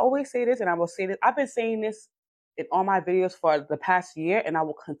 I always say this and I will say this. I've been saying this in all my videos for the past year, and I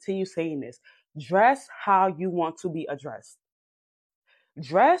will continue saying this. Dress how you want to be addressed.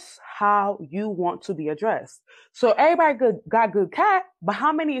 Dress how you want to be addressed. So everybody got good cat, but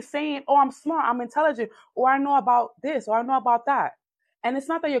how many is saying, "Oh, I'm smart, I'm intelligent, or I know about this, or I know about that." And it's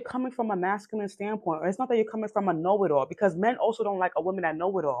not that you're coming from a masculine standpoint, or it's not that you're coming from a know-it-all, because men also don't like a woman that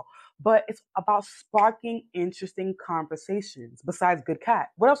know-it-all. But it's about sparking interesting conversations. Besides good cat,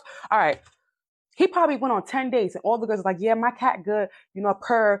 what else? All right, he probably went on 10 dates and all the girls are like, yeah, my cat good,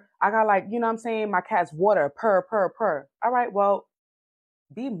 purr. I got like, you know what I'm saying? My cat's water, purr, purr, purr. All right, well,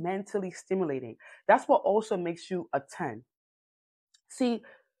 be mentally stimulating. That's what also makes you a 10. See,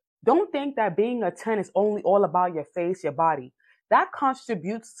 don't think that being a 10 is only all about your face, your body. That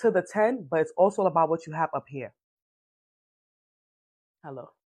contributes to the 10, but it's also about what you have up here.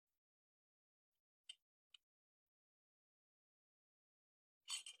 Hello.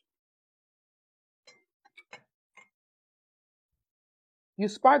 You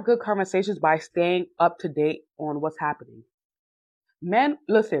spark good conversations by staying up to date on what's happening. Men,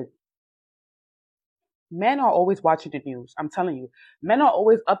 listen, men are always watching the news. I'm telling you, men are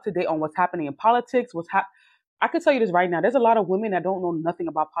always up to date on what's happening in politics. I can tell you this right now. There's a lot of women that don't know nothing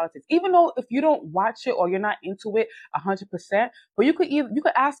about politics, even though if you don't watch it or you're not into it 100%. But you could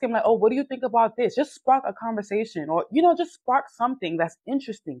ask him like, "Oh, what do you think about this?" Just spark a conversation, or just spark something that's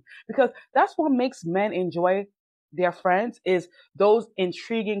interesting, because that's what makes men enjoy their friends is those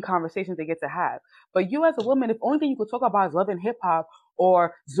intriguing conversations they get to have. But you as a woman, if only thing you could talk about is Love and Hip Hop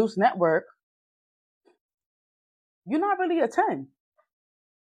or Zeus Network, you're not really a 10.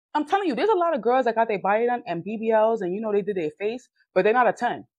 I'm telling you, there's a lot of girls that got their body done and BBLs and they did their face, but they're not a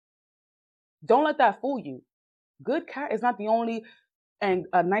 10. Don't let that fool you. Good cat is not the only, and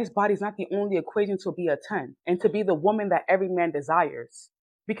a nice body is not the only equation to be a 10 and to be the woman that every man desires.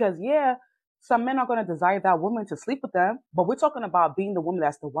 Because yeah, some men are going to desire that woman to sleep with them, but we're talking about being the woman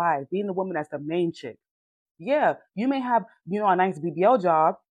that's the wife, being the woman that's the main chick. Yeah, you may have, a nice BBL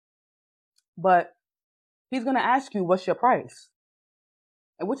job, but he's going to ask you, what's your price?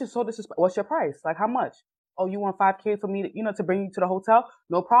 And which is so disrespectful. What's your price? Like how much? Oh, you want 5K for me to, to bring you to the hotel?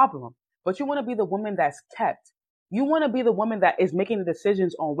 No problem. But you want to be the woman that's kept. You want to be the woman that is making the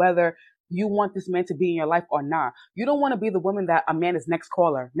decisions on whether you want this man to be in your life or not. You don't want to be the woman that a man is next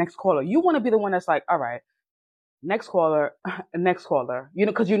caller, next caller. You want to be the one that's like, all right, next caller, next caller.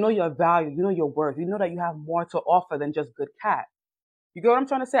 Because you know your value, you know your worth, you know that you have more to offer than just good cat. You get what I'm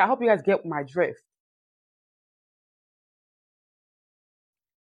trying to say? I hope you guys get my drift.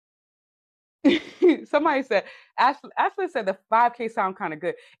 Somebody said, Ashley said the 5K sound kind of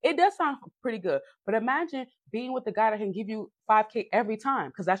good. It does sound pretty good. But imagine being with the guy that can give you 5K every time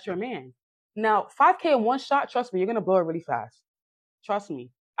because that's your man. Now, 5K in one shot, trust me, you're going to blow it really fast. Trust me.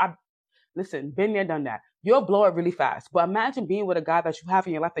 Listen, been there, done that. You'll blow it really fast. But imagine being with a guy that you have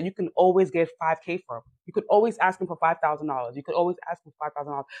in your life that you can always get 5K from. You could always ask him for $5,000. You could always ask him for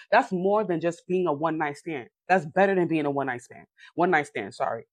 $5,000. That's more than just being a one night stand. That's better than being a one night stand. One night stand,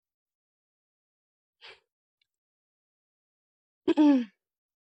 sorry.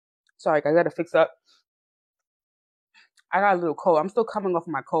 Sorry, I gotta fix up. I got a little cold. I'm still coming off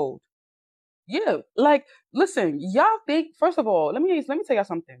my cold. Yeah, like listen, y'all think first of all, let me tell y'all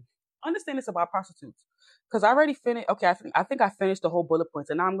something. Understand this about prostitutes, because I already finished. Okay, I think I finished the whole bullet points,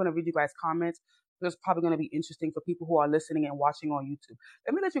 and now I'm gonna read you guys' comments. It's probably gonna be interesting for people who are listening and watching on YouTube.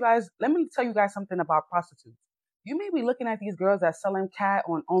 Let me tell you guys something about prostitutes. You may be looking at these girls that selling cat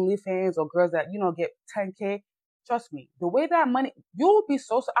on OnlyFans or girls that get 10K. Trust me, the way that money, you'll be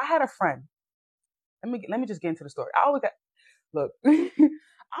so. I had a friend. Let me just get into the story. I always got look.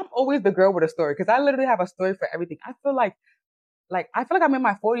 I'm always the girl with a story because I literally have a story for everything. I feel like I'm in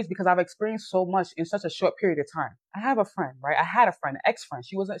my 40s because I've experienced so much in such a short period of time. I have a friend, right? I had a friend, an ex-friend.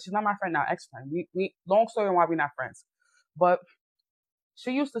 She's not my friend now, ex-friend. We long story on why we're not friends, but she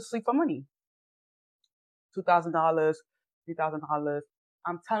used to sleep for money, $2,000, $3,000.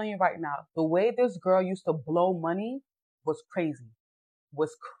 I'm telling you right now, the way this girl used to blow money was crazy.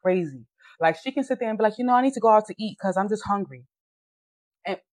 was crazy. Like she can sit there and be like, I need to go out to eat because I'm just hungry.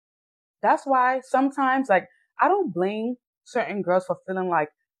 And that's why sometimes, like, I don't blame certain girls for feeling like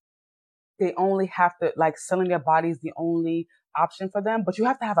they only have to, like, selling their body is the only option for them, but you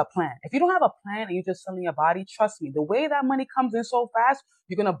have to have a plan. If you don't have a plan and you're just selling your body, trust me, the way that money comes in so fast,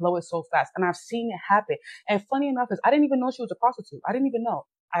 you're gonna blow it so fast. And I've seen it happen. And funny enough is I didn't even know she was a prostitute. I didn't even know.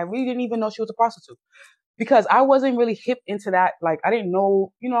 I really didn't even know she was a prostitute because I wasn't really hip into that. Like, I didn't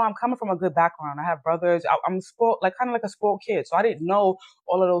know, I'm coming from a good background. I have brothers. I'm spoiled, like kind of like a spoiled kid. So I didn't know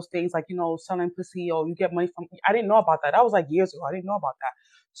all of those things, like, selling pussy or you get money from, I didn't know about that. That was like years ago. I didn't know about that.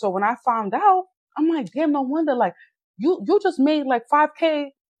 So when I found out, I'm like, damn, no wonder, like, you just made like 5K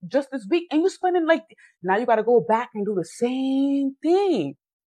just this week and you spending like, now you got to go back and do the same thing.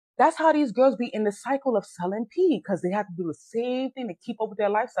 That's how these girls be in the cycle of selling pee because they have to do the same thing to keep up with their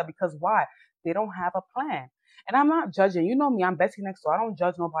lifestyle. Because why? They don't have a plan. And I'm not judging. You know me, I'm Betsy next door. I don't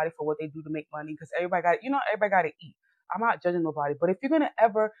judge nobody for what they do to make money because everybody got to eat. I'm not judging nobody. But if you're going to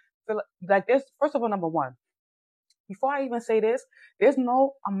ever feel like this, first of all, number one, before I even say this, there's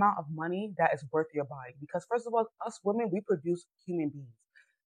no amount of money that is worth your body. Because first of all, us women, we produce human beings.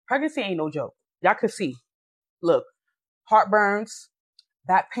 Pregnancy ain't no joke. Y'all could see. Look, heartburns,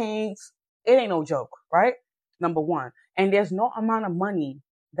 back pains, it ain't no joke, right? Number one. And there's no amount of money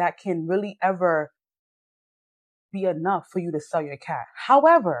that can really ever be enough for you to sell your cat.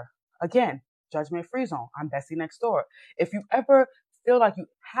 However, again, judgment free zone. I'm Bessie next door. If you ever feel like you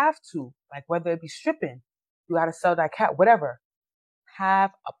have to, like whether it be stripping, you got to sell that cat, whatever,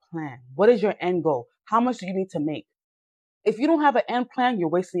 have a plan. What is your end goal? How much do you need to make? If you don't have an end plan, you're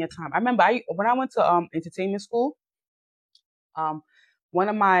wasting your time. I remember when I went to entertainment school, um, one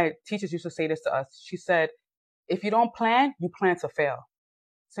of my teachers used to say this to us. She said, if you don't plan, you plan to fail.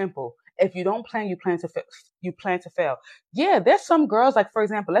 Simple. If you don't plan, you plan to you plan to fail. Yeah, there's some girls, like for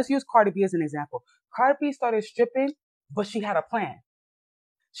example, let's use Cardi B as an example. Cardi B started stripping, but she had a plan.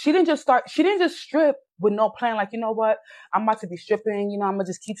 She didn't just strip with no plan, like, you know what, I'm about to be stripping, I'm gonna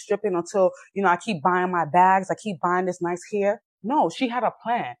just keep stripping until, I keep buying my bags, I keep buying this nice hair. No, she had a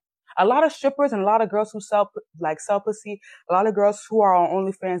plan. A lot of strippers and a lot of girls who sell pussy, a lot of girls who are on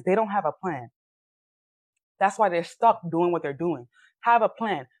OnlyFans, they don't have a plan. That's why they're stuck doing what they're doing. Have a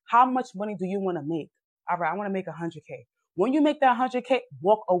plan. How much money do you want to make? All right, I want to make 100K. When you make that 100K,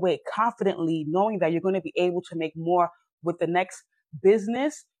 walk away confidently, knowing that you're going to be able to make more with the next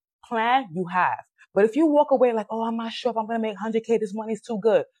business plan you have. But if you walk away like, oh, I'm not sure if I'm going to make 100K, this money's too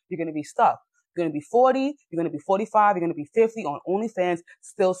good, you're going to be stuck. You're going to be 40, you're going to be 45, you're going to be 50 on OnlyFans,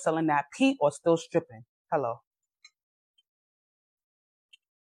 still selling that pee or still stripping. Hello.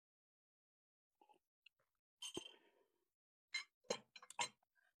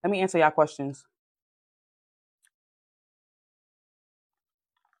 Let me answer y'all questions.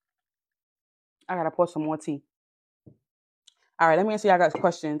 I got to pour some more tea. All right, let me answer y'all guys'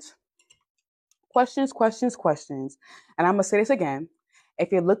 questions. Questions. And I'm going to say this again.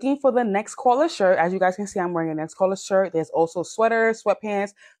 If you're looking for the Next Caller shirt, as you guys can see, I'm wearing a Next Caller shirt. There's also sweaters,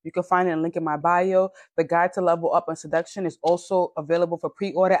 sweatpants. You can find it in a link in my bio. The Guide to Level Up and Seduction is also available for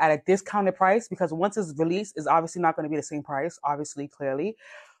pre-order at a discounted price because once it's released, it's obviously not going to be the same price, obviously, clearly.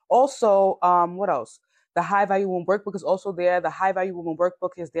 Also, what else? The High Value Woman Workbook is also there. The High Value Woman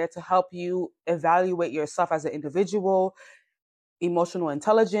Workbook is there to help you evaluate yourself as an individual, emotional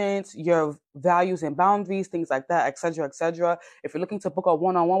intelligence, your values and boundaries, things like that, etc., etc. If you're looking to book a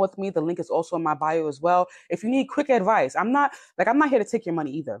one-on-one with me, the link is also in my bio as well. If you need quick advice, I'm not here to take your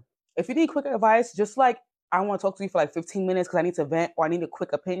money either. If you need quick advice, just like I want to talk to you for like 15 minutes because I need to vent or I need a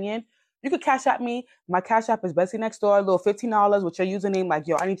quick opinion, you could cash at me. My cash app is Bessie Next Door, a little $15 with your username. Like,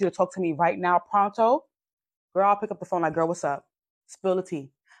 yo, I need you to talk to me right now, pronto. Girl, I'll pick up the phone like, girl, what's up? Spill the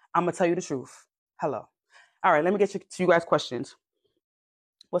tea. I'm going to tell you the truth. Hello. All right, let me get to you guys' questions.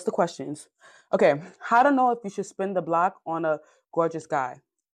 What's the questions? Okay, how to know if you should spin the block on a gorgeous guy?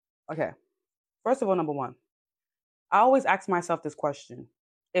 Okay, first of all, number one, I always ask myself this question.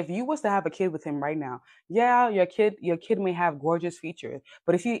 If you was to have a kid with him right now, yeah, your kid may have gorgeous features,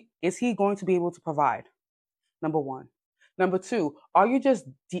 but is he going to be able to provide? Number one. Number two, are you just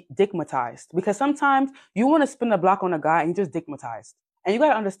digmatized? Because sometimes you want to spin the block on a guy and you're just digmatized. And you got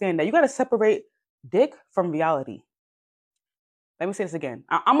to understand that you got to separate dick from reality. Let me say this again.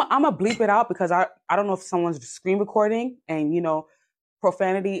 I'm going to bleep it out because I don't know if someone's screen recording and,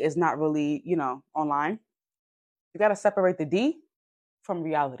 profanity is not really, online. You got to separate the D from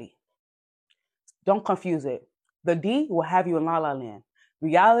reality. Don't confuse it. The D will have you in la la land.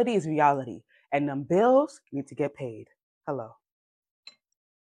 Reality is reality. And them bills need to get paid. Hello.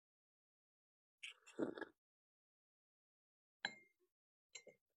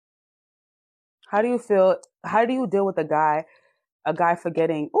 How do you feel? How do you deal with a guy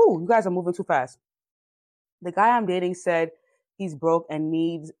forgetting? Oh, you guys are moving too fast. The guy I'm dating said he's broke and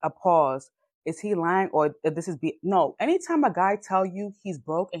needs a pause. Is he lying or this is no? Anytime a guy tell you he's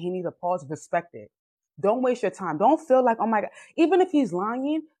broke and he needs a pause, respect it. Don't waste your time. Don't feel like, oh my God. Even if he's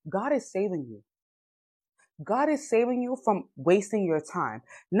lying, God is saving you. God is saving you from wasting your time.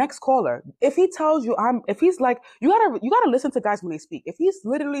 Next caller. If he tells you if he's like, you gotta listen to guys when they speak. If he's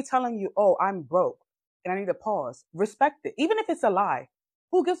literally telling you, oh, I'm broke and I need a pause, respect it. Even if it's a lie.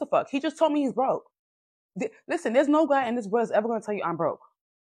 Who gives a fuck? He just told me he's broke. Listen, there's no guy in this world that's ever going to tell you I'm broke.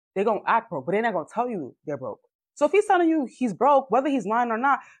 They're going to act broke, but they're not going to tell you they're broke. So if he's telling you he's broke, whether he's lying or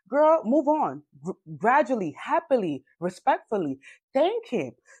not, girl, move on. Gradually, happily, respectfully. Thank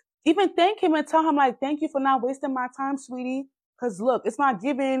him. Even thank him and tell him, like, thank you for not wasting my time, sweetie. Because look, it's not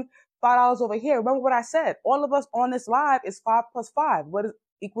giving $5 over here. Remember what I said. All of us on this live is 5 plus 5. What is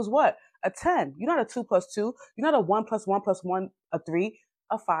equals what? A 10. You're not a 2 plus 2. You're not a 1 plus 1 plus 1, a 3.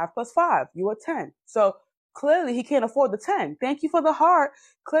 A 5 plus 5. You're a 10. So clearly he can't afford the 10. Thank you for the heart.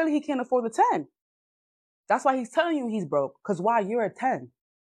 Clearly he can't afford the 10. That's why he's telling you he's broke. Because why? You're a 10.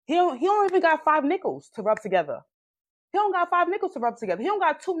 He don't even got 5 nickels to rub together. He don't got 5 nickels to rub together. He don't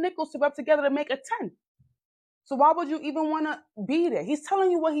got 2 nickels to rub together to make a 10. So why would you even want to be there? He's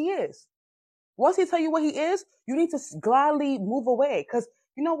telling you what he is. Once he tell you what he is, you need to gladly move away. Because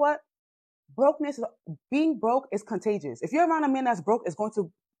you know what? Being broke is contagious. If you're around a man that's broke, it's going to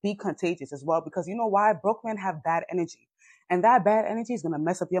be contagious as well. Because you know why? Broke men have bad energy. And that bad energy is going to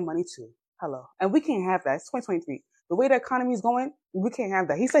mess up your money too. Hello. And we can't have that. It's 2023. The way the economy is going, we can't have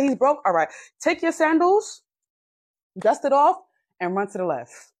that. He said he's broke. All right. Take your sandals, dust it off, and run to the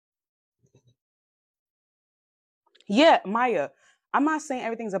left. Yeah, Maya, I'm not saying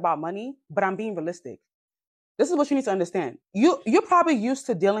everything's about money, but I'm being realistic. This is what you need to understand. You're probably used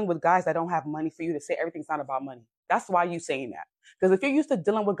to dealing with guys that don't have money for you to say everything's not about money. That's why you're saying that. Because if you're used to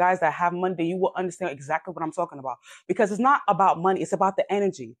dealing with guys that have money, then you will understand exactly what I'm talking about. Because it's not about money. It's about the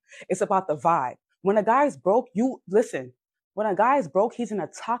energy. It's about the vibe. When a guy is broke, listen. When a guy is broke, he's in a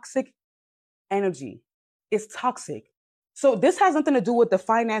toxic energy. It's toxic. So this has nothing to do with the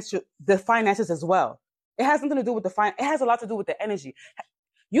finances as well. It has nothing to do with it has a lot to do with the energy.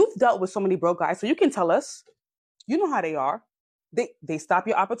 You've dealt with so many broke guys, so you can tell us. You know how they are. They stop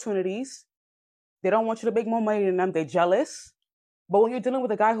your opportunities. They don't want you to make more money than them. They're jealous. But when you're dealing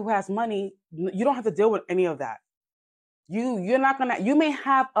with a guy who has money, you don't have to deal with any of that. You're not gonna. You may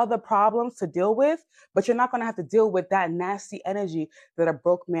have other problems to deal with, but you're not gonna have to deal with that nasty energy that a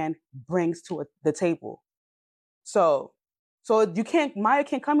broke man brings to the table. So you can't. Maya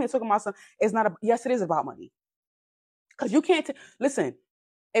can't come here talking about something. It's not. Yes, it is about money. Because you can't. Listen.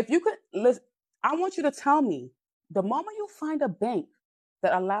 If you could listen, I want you to tell me the moment you find a bank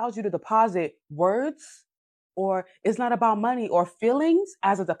that allows you to deposit words or it's not about money or feelings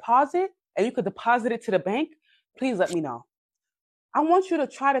as a deposit and you could deposit it to the bank, please let me know. I want you to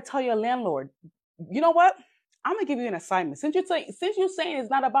try to tell your landlord, you know what? I'm going to give you an assignment. Since you're saying it's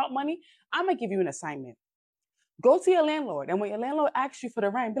not about money, I'm going to give you an assignment. Go to your landlord. And when your landlord asks you for the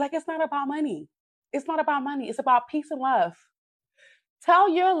rent, be like, it's not about money. It's not about money. It's about peace and love. Tell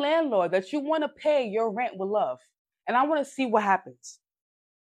your landlord that you want to pay your rent with love. And I want to see what happens.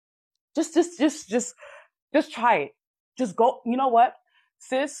 Just try it. Just go. You know what,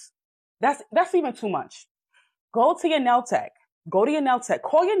 sis? That's even too much. Go to your nail tech. Go to your nail tech.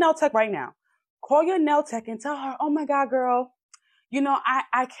 Call your nail tech right now. Call your nail tech and tell her, oh my God, girl,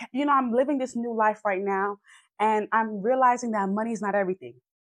 I can't, I'm living this new life right now. And I'm realizing that money's not everything.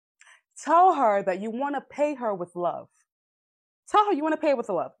 Tell her that you want to pay her with love. Tell her you want to pay with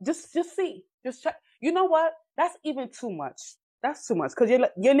love. Just see. Just check. You know what? That's even too much. That's too much. Because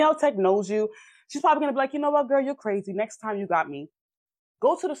your nail tech knows you. She's probably going to be like, you know what, girl, you're crazy. Next time you got me.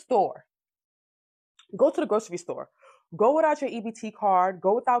 Go to the store. Go to the grocery store. Go without your EBT card.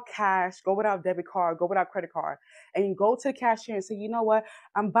 Go without cash. Go without debit card. Go without credit card. And you go to the cashier and say, you know what?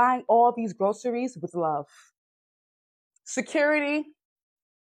 I'm buying all these groceries with love. Security.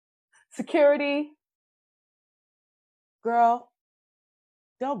 Girl,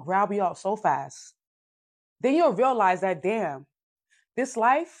 they'll grab you out so fast. Then you'll realize that, damn, this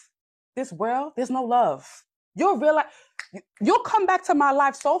life, this world, there's no love. You'll realize, you'll come back to my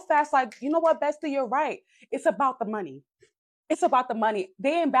life so fast, like, you know what, Bestie, you're right. It's about the money. It's about the money.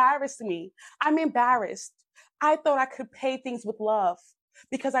 They embarrassed me. I'm embarrassed. I thought I could pay things with love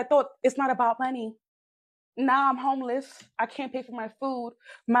because I thought it's not about money. Now I'm homeless. I can't pay for my food.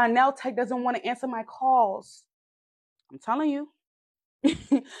 My nail tech doesn't want to answer my calls. I'm telling you.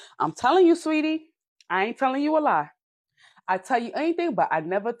 I'm telling you, sweetie. I ain't telling you a lie. I tell you anything, but I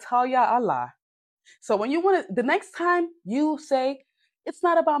never tell y'all a lie. So when you want to, the next time you say it's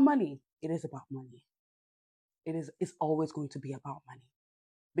not about money, it is about money. It's always going to be about money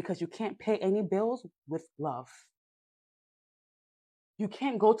because you can't pay any bills with love. You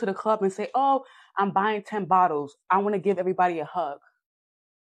can't go to the club and say, oh, I'm buying 10 bottles. I want to give everybody a hug.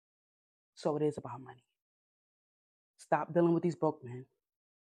 So it is about money. Stop dealing with these broke men.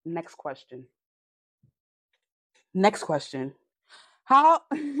 Next question. Next question. How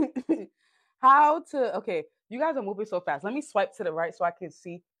how to okay, you guys are moving so fast. Let me swipe to the right so I can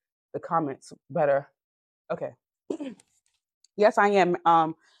see the comments better. Okay. Yes, I am.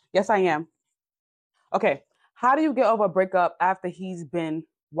 Yes, I am. Okay. How do you get over a breakup after he's been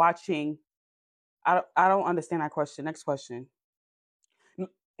watching? I don't understand that question. Next question.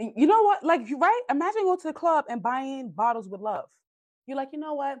 You know what? Like, you right? Imagine going to the club and buying bottles with love. You're like, you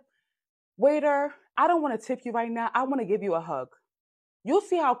know what? Waiter, I don't want to tip you right now. I want to give you a hug. You'll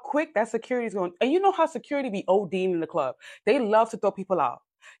see how quick that security is going. And you know how security be ODing in the club. They love to throw people out.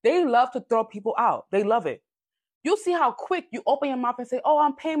 They love to throw people out. They love it. You'll see how quick you open your mouth and say, oh,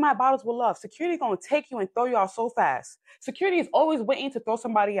 I'm paying my bottles with love. Security is going to take you and throw you out so fast. Security is always waiting to throw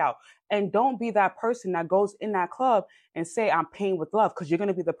somebody out. And don't be that person that goes in that club and say, I'm paying with love, because you're going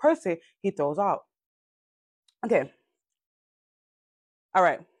to be the person he throws out. Okay. All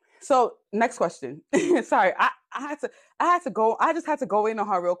right. So next question. Sorry, I had to go. I just had to go in on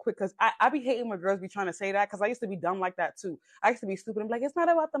her real quick because I be hating when girls be trying to say that, because I used to be dumb like that too. I used to be stupid and be like, it's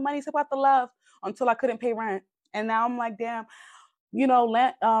not about the money, it's about the love, until I couldn't pay rent. And now I'm like, damn,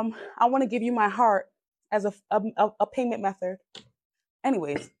 I want to give you my heart as a payment method.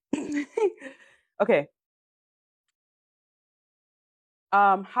 Anyways, okay.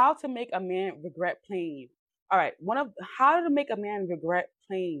 How to make a man regret playing you. All right, how to make a man regret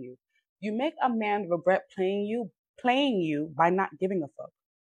playing you. You make a man regret playing you by not giving a fuck.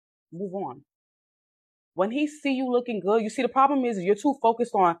 Move on. When he see you looking good, you see the problem is you're too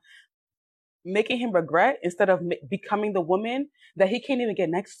focused on making him regret instead of becoming the woman that he can't even get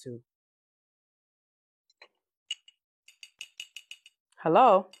next to.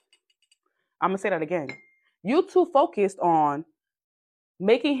 Hello? I'm gonna say that again. You too focused on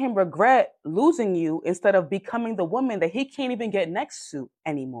making him regret losing you instead of becoming the woman that he can't even get next to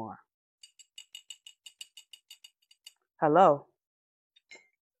anymore. Hello.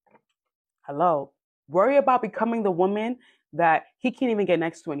 Hello. Worry about becoming the woman that he can't even get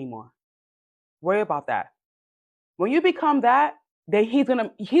next to anymore. Worry about that. When you become that, then he's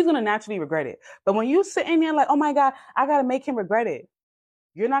gonna naturally regret it. But when you sit in there like, oh my God, I gotta make him regret it,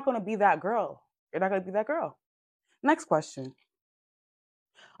 you're not gonna be that girl. You're not gonna be that girl. Next question.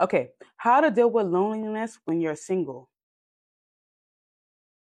 Okay, how to deal with loneliness when you're single.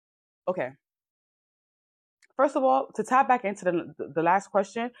 Okay. First of all, to tap back into the last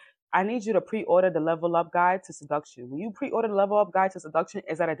question, I need you to pre-order the Level Up Guide to Seduction. When you pre-order the Level Up Guide to Seduction,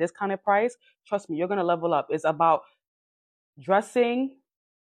 it's at a discounted price. Trust me, you're gonna level up. It's about dressing.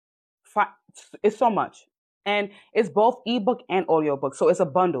 It's so much, and it's both ebook and audiobook. So it's a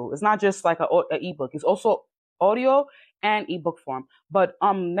bundle. It's not just like a ebook. It's also audio and ebook form. But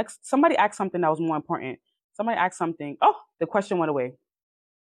next, somebody asked something that was more important. Somebody asked something. Oh, the question went away.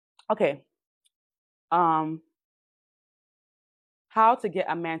 Okay. How to get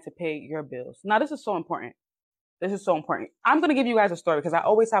a man to pay your bills. Now, this is so important. This is so important. I'm going to give you guys a story because I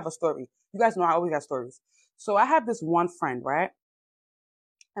always have a story. You guys know I always have stories. So I have this one friend, right?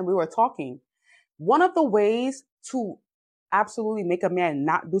 And we were talking. One of the ways to absolutely make a man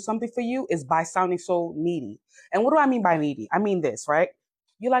not do something for you is by sounding so needy. And what do I mean by needy? I mean this, right?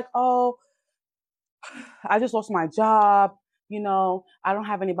 You're like, oh, I just lost my job. I don't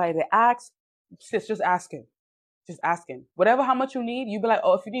have anybody to ask. Sis, just ask him. Just ask him. Whatever, how much you need, you be like,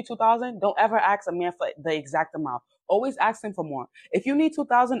 oh, if you need 2,000, don't ever ask a man for the exact amount. Always ask him for more. If you need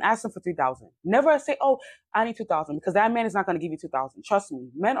 2,000, ask him for 3,000. Never say, oh, I need 2,000, because that man is not going to give you 2,000. Trust me.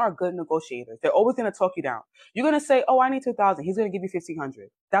 Men are good negotiators. They're always going to talk you down. You're going to say, oh, I need 2,000. He's going to give you 1,500.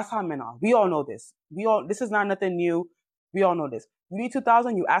 That's how men are. We all know this. This is not nothing new. We all know this. You need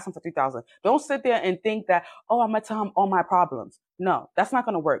 2,000, you ask him for 3,000. Don't sit there and think that, oh, I'm going to tell him all my problems. No, that's not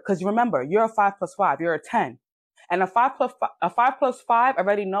going to work. Because you remember, you're a 5 plus 5. You're a 10. And a 5 plus 5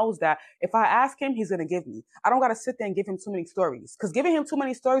 already knows that if I ask him, he's going to give me. I don't got to sit there and give him too many stories, because giving him too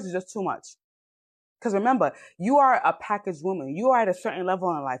many stories is just too much. Because remember, you are a packaged woman. You are at a certain level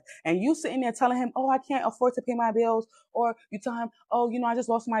in life. And you sitting there telling him, oh, I can't afford to pay my bills. Or you tell him, oh, I just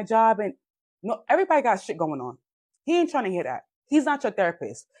lost my job. And no, everybody got shit going on. He ain't trying to hear that. He's not your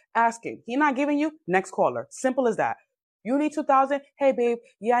therapist. Ask him. He not giving you, next caller. Simple as that. You need 2,000? Hey, babe.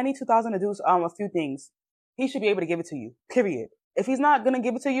 Yeah, I need 2,000 to do a few things. He should be able to give it to you. Period. If he's not going to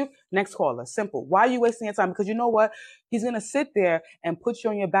give it to you, next caller. Simple. Why are you wasting your time? Because you know what? He's going to sit there and put you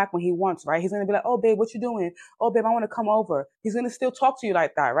on your back when he wants, right? He's going to be like, oh, babe, what you doing? Oh, babe, I want to come over. He's going to still talk to you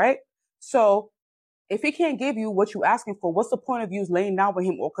like that, right? So if he can't give you what you're asking for, what's the point of you laying down with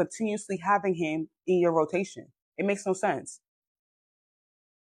him or continuously having him in your rotation? It makes no sense.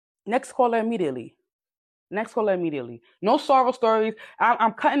 Next caller immediately. Next caller immediately. No sorrow stories.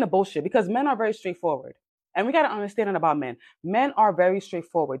 I'm cutting the bullshit because men are very straightforward. And we got to understand it about men. Men are very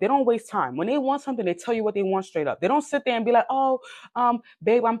straightforward. They don't waste time. When they want something, they tell you what they want straight up. They don't sit there and be like, oh,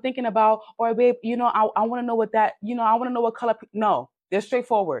 babe, I'm thinking about, or babe, I want to know what that, I want to know what color. No, they're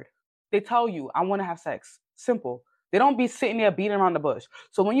straightforward. They tell you, I want to have sex. Simple. They don't be sitting there beating around the bush.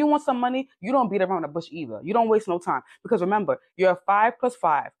 So when you want some money, you don't beat around the bush either. You don't waste no time. Because remember, you're a 5 +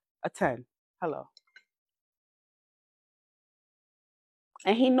 5, a 10. Hello.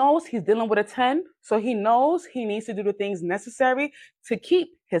 And he knows he's dealing with a 10, so he knows he needs to do the things necessary to keep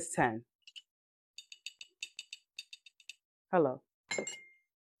his 10. Hello.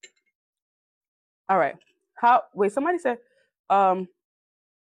 All right. Wait, somebody said,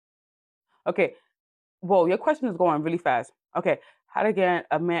 okay. Whoa, your question is going really fast. Okay. How to get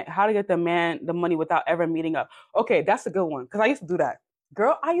the man the money without ever meeting up. Okay, that's a good one. Because I used to do that.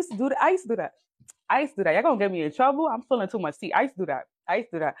 Girl, I used to do that. Y'all gonna get me in trouble. I'm feeling too much tea. I used to do that. I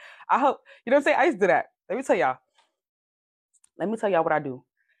hope, you know what I'm saying? I used to do that. Let me tell y'all what I do.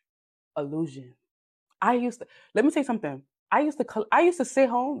 Illusion. Let me tell you something. I used to sit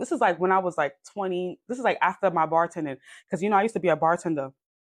home. This is like when I was like 20. This is like after my bartending. Because, I used to be a bartender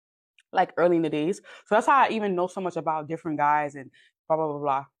like early in the days. So that's how I even know so much about different guys and blah, blah, blah,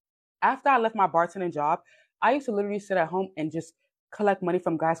 blah. After I left my bartending job, I used to literally sit at home and just collect money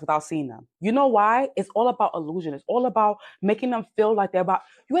from guys without seeing them. You know why? It's all about illusion. It's all about making them feel like you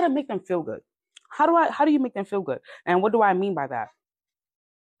gotta make them feel good. How do you make them feel good? And what do I mean by that?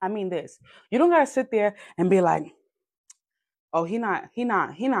 I mean this. You don't gotta sit there and be like, oh, he not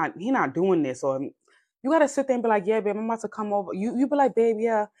doing this. Or you gotta sit there and be like, yeah, babe, I'm about to come over. You be like, babe,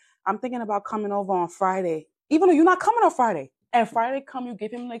 yeah, I'm thinking about coming over on Friday. Even though you're not coming on Friday. And Friday come, you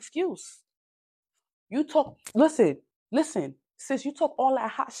give him an excuse. You talk, listen, sis, you talk all that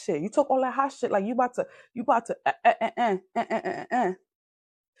hot shit. Like you about to,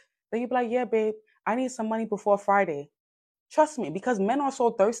 Then you be like, yeah, babe, I need some money before Friday. Trust me, because men are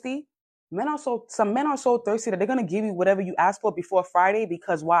so thirsty. Some men are so thirsty that they're gonna give you whatever you ask for before Friday.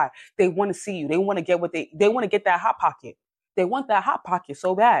 Because why? They want to see you. They want to get they want to get that hot pocket. They want that hot pocket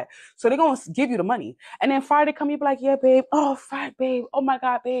so bad. So they're going to give you the money. And then Friday come, you be like, yeah, babe. Oh, Friday, babe. Oh my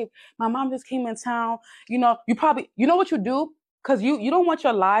God, babe. My mom just came in town. You know what you do? Because you don't want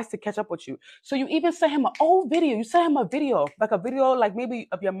your lies to catch up with you. So you even send him an old video. You send him a video, like maybe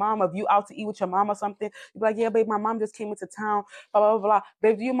of your mom, of you out to eat with your mom or something. You be like, yeah, babe, my mom just came into town, blah, blah, blah, blah.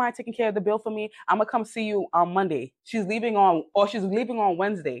 Babe, do you mind taking care of the bill for me? I'm going to come see you on Monday. She's leaving on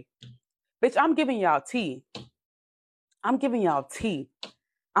Wednesday. Bitch, I'm giving y'all tea. I'm giving y'all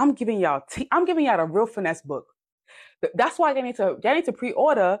the real finesse book. That's why they need to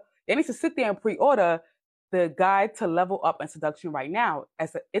pre-order. They need to sit there and pre-order the Guide to Level Up and Seduction right now.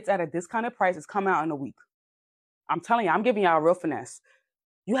 It's at a discounted price. It's coming out in a week. I'm telling you, I'm giving y'all a real finesse.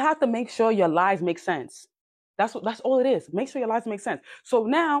 You have to make sure your lies make sense. That's all it is. Make sure your lies make sense. So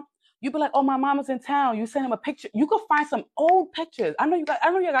now you be like, oh, my mom is in town. You send him a picture. You could find some old pictures. I know you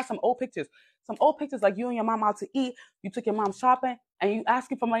got some old pictures. Some old pictures like you and your mom out to eat. You took your mom shopping and you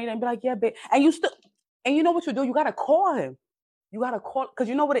asking for money and be like, yeah, babe. And you know what you do? You got to call him. Because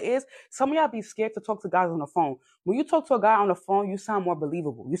you know what it is? Some of y'all be scared to talk to guys on the phone. When you talk to a guy on the phone, you sound more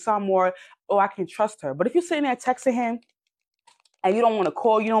believable. You sound more, oh, I can trust her. But if you're sitting there texting him and you don't want to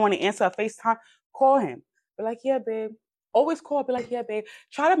call, you don't want to answer a FaceTime, call him. Be like, yeah, babe. Always call. Be like, yeah, babe.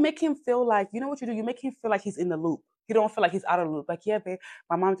 Try to make him feel like, you know what you do? You make him feel like he's in the loop. You don't feel like he's out of the loop. Like, yeah, babe,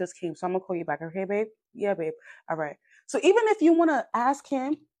 my mom just came, so I'm going to call you back. Okay, babe? Yeah, babe. All right. So even if you want to ask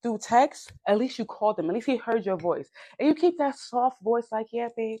him through text, at least you called him. At least he heard your voice. And you keep that soft voice like, yeah,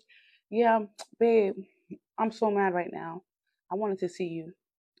 babe. Yeah, babe, I'm so mad right now. I wanted to see you.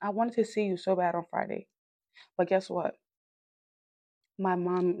 So bad on Friday. But guess what? My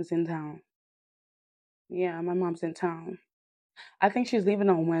mom is in town. Yeah, my mom's in town. I think she's leaving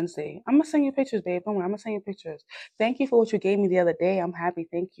on Wednesday. I'm going to send you pictures, babe. Don't worry. I'm going to send you pictures. Thank you for what you gave me the other day. I'm happy.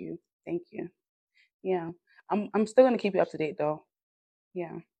 Thank you. Yeah. I'm still going to keep you up to date, though.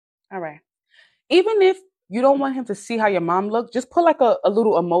 Yeah. All right. Even if you don't want him to see how your mom looks, just put like a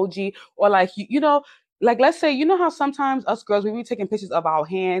little emoji or like, like let's say, you know how sometimes us girls, we be taking pictures of our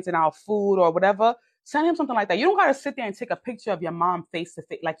hands and our food or whatever. Send him something like that. You don't gotta sit there and take a picture of your mom face to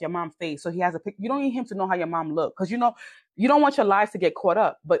face, like your mom face. So he has a pic. You don't need him to know how your mom look, because you don't want your lives to get caught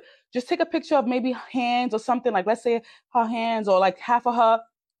up. But just take a picture of maybe hands or something, like let's say her hands or like half of her.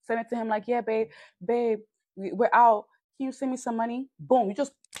 Send it to him like, yeah, babe, we're out. Can you send me some money? Boom.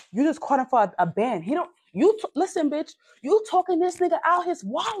 You just caught him for a band. He don't. Listen, bitch. You talking this nigga out his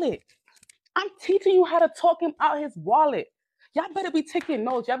wallet. I'm teaching you how to talk him out his wallet. Y'all better be taking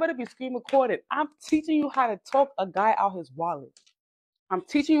notes. Y'all better be screen recorded. I'm teaching you how to talk a guy out his wallet. I'm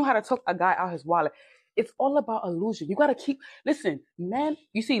teaching you how to talk a guy out his wallet. It's all about illusion. You gotta listen, men.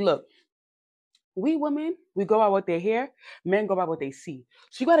 You see, look, we women, we go by what they hear. Men go by what they see.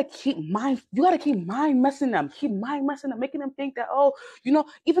 So you gotta keep mind messing them. Keep mind messing them, making them think that, oh,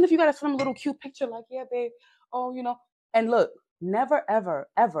 even if you gotta send them a little cute picture, like, yeah, babe, oh, and look, never, ever,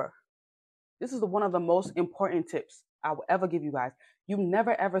 ever. This is one of the most important tips I will ever give you guys. You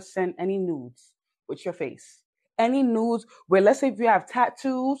never ever send any nudes with your face. Any nudes where, let's say if you have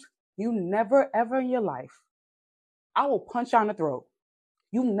tattoos, you never ever in your life, I will punch you on the throat.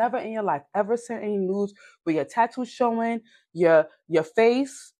 You never in your life ever send any nudes with your tattoos showing, your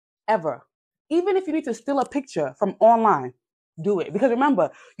face, ever. Even if you need to steal a picture from online, do it. Because remember,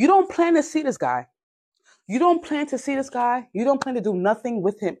 you don't plan to see this guy. You don't plan to see this guy. You don't plan to do nothing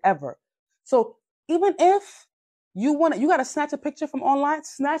with him ever. So even if you got to snatch a picture from online,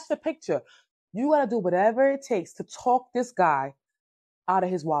 snatch the picture. You got to do whatever it takes to talk this guy out of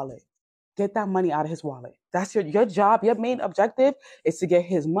his wallet. Get that money out of his wallet. That's your job. Your main objective is to get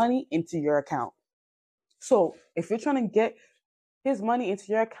his money into your account. So if you're trying to get his money into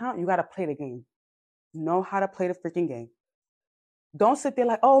your account, you got to play the game. Know how to play the freaking game. Don't sit there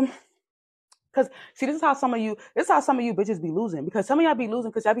like, oh, because see, this is how some of you bitches be losing. Because some of y'all be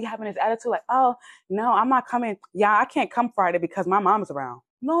losing because y'all be having this attitude like, oh, no, I'm not coming. Yeah, I can't come Friday because my mom's around.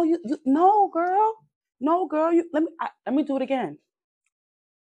 No, no, girl. No, girl. Let me do it again.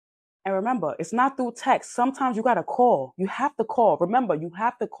 And remember, it's not through text. Sometimes you gotta call. You have to call. Remember, you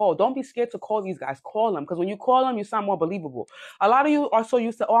have to call. Don't be scared to call these guys. Call them, because when you call them, you sound more believable. A lot of you are so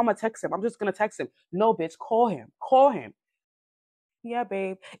used to, oh, I'm gonna text him. I'm just gonna text him. No, bitch, call him. Call him. Yeah,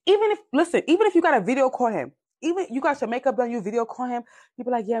 babe. Even if you got a video call him, even you got your makeup done, you video call him, you be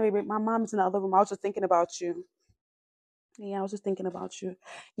like, yeah, baby, my mom's in the other room. I was just thinking about you. Yeah, I was just thinking about you.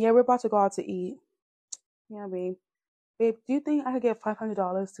 Yeah, we're about to go out to eat. Yeah, babe. Babe, do you think I could get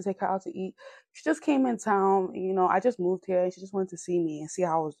 $500 to take her out to eat? She just came in town. I just moved here and she just wanted to see me and see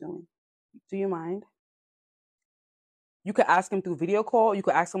how I was doing. Do you mind? You could ask him through video call. You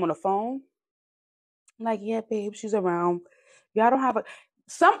could ask him on the phone. I'm like, yeah, babe, she's around. Yeah, I don't have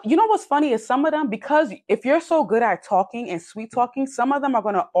what's funny is some of them, because if you're so good at talking and sweet talking, some of them are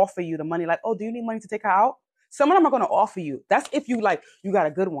going to offer you the money. Like, oh, do you need money to take her out? Some of them are going to offer you. That's if you got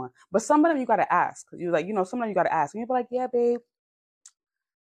a good one. But some of them you got to ask. You're like, some of them you got to ask. And you'll be like, yeah, babe.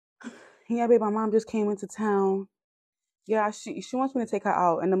 Yeah, babe, my mom just came into town. Yeah, she wants me to take her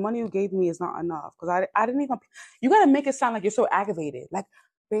out, and the money you gave me is not enough, because I didn't even. You gotta make it sound like you're so aggravated. Like,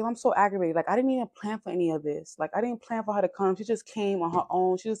 babe, I'm so aggravated. Like, I didn't even plan for any of this. Like, I didn't plan for her to come. She just came on her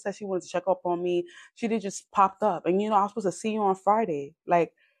own. She just said she wanted to check up on me. She did just popped up, and I'm supposed to see you on Friday.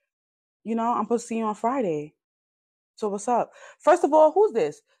 Like, I'm supposed to see you on Friday. So what's up? First of all, who's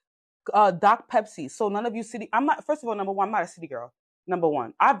this? Doc Pepsi. So none of you city. I'm not. First of all, number one, I'm not a city girl. Number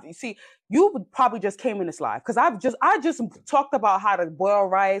one, you probably just came in this live because I just talked about how to boil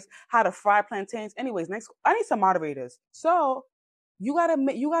rice, how to fry plantains. Anyways, next, I need some moderators. So you gotta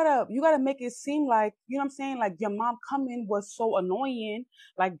make it seem like, what I'm saying, like your mom coming was so annoying.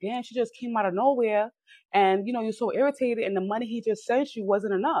 Like, damn, she just came out of nowhere, and you're so irritated, and the money he just sent you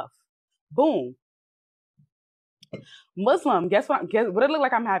wasn't enough. Boom. Muslim. Guess what? Guess what it look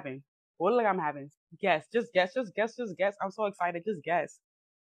like I'm having. What like I'm having? Guess. Just guess. Just guess. Just guess. I'm so excited. Just guess.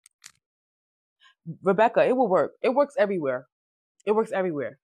 Rebecca, it will work. It works everywhere. It works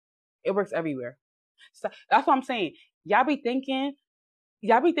everywhere. It works everywhere. So that's what I'm saying. Y'all be thinking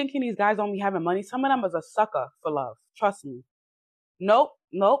these guys don't be having money. Some of them is a sucker for love. Trust me. Nope.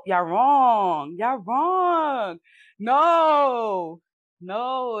 Y'all wrong. Y'all wrong. No.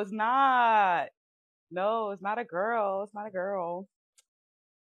 No, it's not. No, it's not a girl. It's not a girl.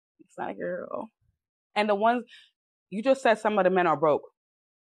 It's not a girl. And the ones you just said, some of the men are broke.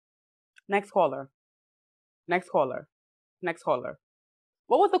 Next caller. Next caller. Next caller.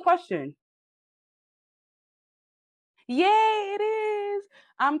 What was the question? Yay, it is.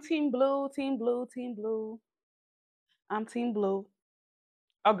 I'm team blue, team blue, team blue. I'm team blue.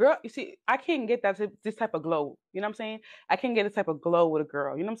 A girl, you see, I can't get this type of glow. You know what I'm saying? I can't get this type of glow with a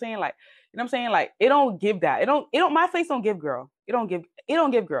girl. You know what I'm saying? Like, you know what I'm saying? Like, it don't give that. It don't, my face don't give girl. It don't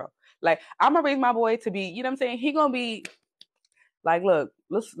give girl. Like, I'm gonna raise my boy to be, you know what I'm saying? He gonna be like, look,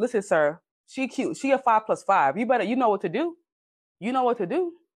 listen, sir. She cute. She a 5 + 5. You know what to do. You know what to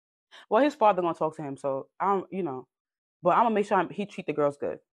do. Well, his father gonna talk to him, so but I'm gonna make sure he treat the girls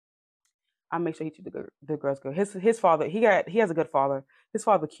good. I make sure he treat the girls good. His father, he has a good father. His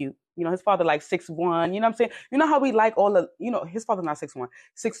father cute. His father like 6'1". You know what I'm saying? You know how we like all the his father not 6'1",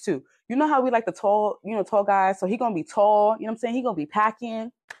 6'2". You know how we like the tall guys. So he gonna be tall. You know what I'm saying? He gonna be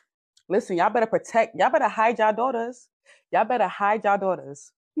packing. Listen, y'all better protect. Y'all better hide y'all daughters. Y'all better hide y'all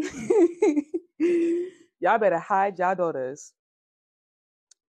daughters. Y'all better hide y'all daughters.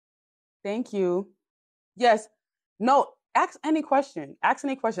 Thank you. Yes. No. Ask any question. Ask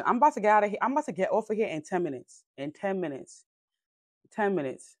any question. I'm about to get out of here. I'm about to get off of here in 10 minutes. In 10 minutes. 10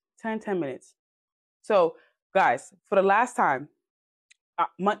 minutes. 10 minutes. So, guys, for the last time,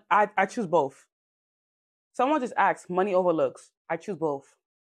 I choose both. Someone just asked, money over looks. I choose both.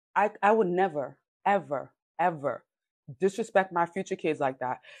 I would never, ever, ever disrespect my future kids like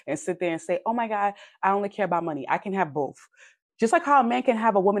that and sit there and say, oh my God, I only care about money. I can have both. Just like how a man can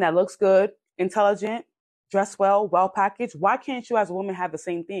have a woman that looks good, intelligent, dressed well packaged, why can't you as a woman have the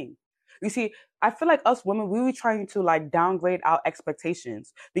same thing? You see, I feel like us women, we were trying to like downgrade our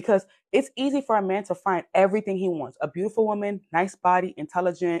expectations because it's easy for a man to find everything he wants. A beautiful woman, nice body,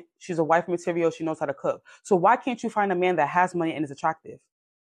 intelligent, she's a wife material, she knows how to cook. So why can't you find a man that has money and is attractive?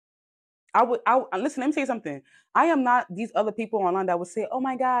 Listen, let me tell you something. I am not these other people online that would say, oh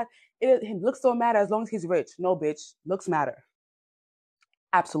my God, it looks don't matter as long as he's rich. No, bitch, looks matter.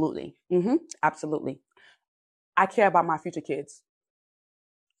 Absolutely. Absolutely. I care about my future kids.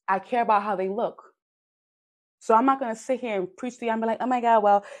 I care about how they look. So I'm not going to sit here and preach to you. I'm like, oh my God,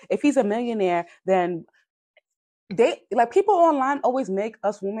 well, if he's a millionaire, then people online always make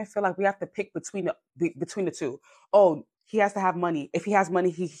us women feel like we have to pick between the two. Oh, he has to have money. If he has money,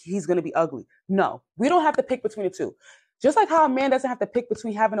 he's going to be ugly. No, we don't have to pick between the two. Just like how a man doesn't have to pick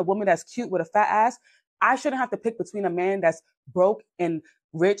between having a woman that's cute with a fat ass, I shouldn't have to pick between a man that's broke and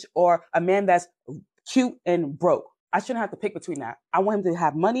rich or a man that's cute and broke. I shouldn't have to pick between that. I want him to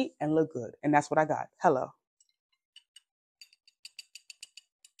have money and look good. And that's what I got. Hello.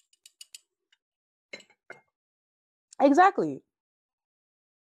 Exactly.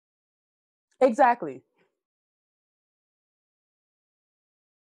 Exactly.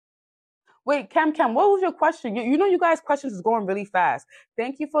 Wait, Cam, what was your question? You know, you guys' questions is going really fast.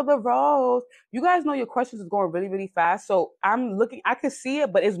 Thank you for the rose. You guys know your questions is going really, really fast. So I'm looking, I can see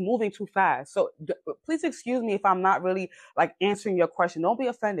it, but it's moving too fast. So please excuse me if I'm not really like answering your question. Don't be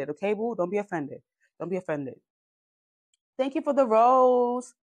offended, okay, boo? Don't be offended. Don't be offended. Thank you for the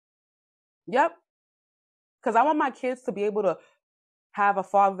rose. Yep. Because I want my kids to be able to have a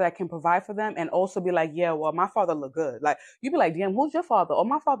father that can provide for them and also be like, yeah, well, my father look good. Like, you be like, damn, who's your father? Oh,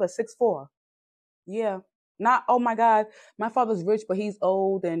 my father's 6'4". Yeah. Not, oh my God, my father's rich, but he's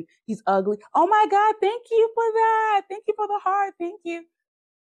old and he's ugly. Oh my God, thank you for that. Thank you for the heart. Thank you.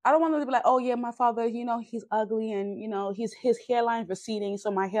 I don't want to be like, oh yeah, my father, he's ugly and his hairline's receding,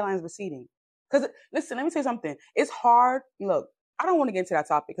 so my hairline's receding. Because listen, let me say something. It's hard. Look, I don't want to get into that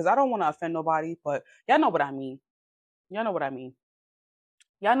topic because I don't want to offend nobody, but y'all know what I mean. Y'all know what I mean.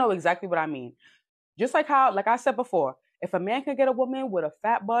 Y'all know exactly what I mean. Just like how, like I said before, if a man can get a woman with a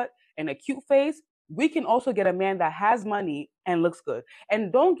fat butt and a cute face, we can also get a man that has money and looks good.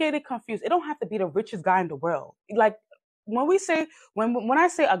 And don't get it confused. It don't have to be the richest guy in the world. Like when I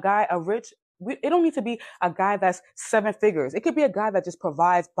say a guy, a rich, it don't need to be a guy that's 7 figures. It could be a guy that just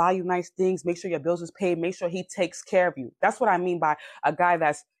provides, buy you nice things, make sure your bills is paid, make sure he takes care of you. That's what I mean by a guy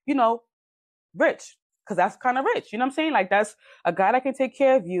that's, rich. Because that's kind of rich. You know what I'm saying? Like that's a guy that can take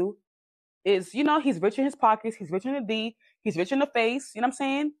care of you is, he's rich in his pockets, he's rich in the D, he's rich in the face, you know what I'm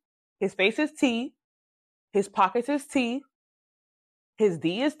saying? His face is T, his pockets is T, his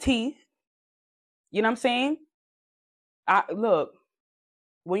D is T, you know what I'm saying? Look,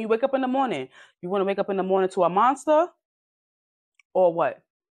 when you wake up in the morning, you want to wake up in the morning to a monster or what?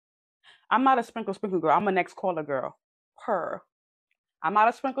 I'm not a sprinkle girl, I'm a next caller girl. Purr. I'm not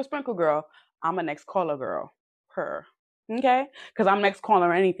a sprinkle girl, I'm a next caller girl. Purr. Okay? Because I'm next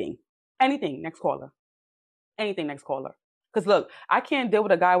caller anything. Anything next caller. Anything next caller. Because look, I can't deal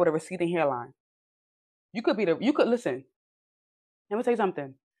with a guy with a receding hairline. You could listen. Let me tell you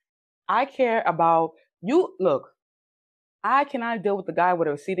something. I care about you. Look, I cannot deal with the guy with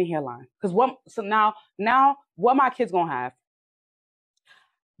a receding hairline. Because now what my kids gonna have?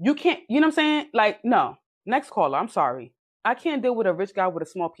 You can't, you know what I'm saying? Like, no. Next caller, I'm sorry. I can't deal with a rich guy with a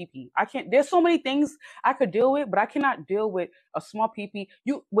small PP. I can't. There's so many things I could deal with, but I cannot deal with a small PP.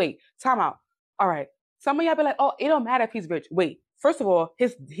 You wait, time out. All right. Some of y'all be like, oh, it don't matter if he's rich. Wait, first of all,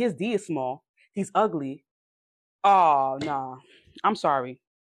 his D is small. He's ugly. Oh nah. I'm sorry.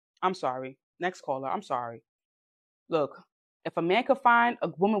 I'm sorry. Next caller. I'm sorry. Look, if a man could find a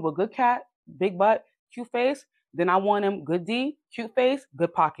woman with good cat, big butt, cute face, then I want him good D, cute face,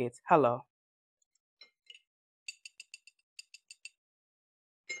 good pockets. Hello.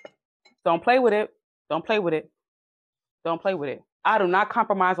 Don't play with it. Don't play with it. Don't play with it. I do not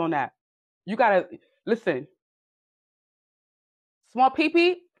compromise on that. You gotta listen. Small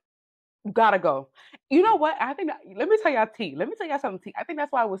PP, gotta go. You know what? I think that, let me tell y'all T. Let me tell y'all something T. I think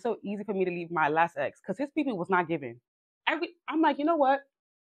that's why it was so easy for me to leave my last ex, because his PP was not given. I'm like, you know what?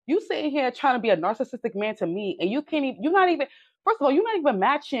 You sitting here trying to be a narcissistic man to me, and you can't even. You're not even. First of all, you're not even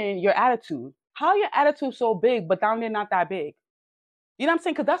matching your attitude. How your attitude so big, but down there not that big? You know what I'm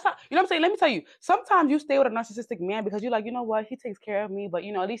saying? Because that's how, you know what I'm saying? Let me tell you, sometimes you stay with a narcissistic man because you're like, you know what? He takes care of me, but,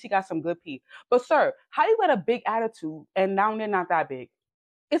 at least he got some good pee. But, sir, how you got a big attitude and down there not that big?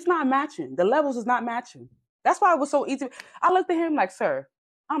 It's not matching. The levels is not matching. That's why it was so easy. I looked at him like, sir,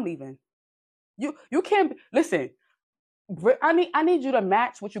 I'm leaving. You can't, listen, I need you to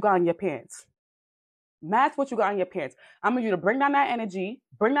match what you got in your pants. Match what you got in your pants. I need you to bring down that energy,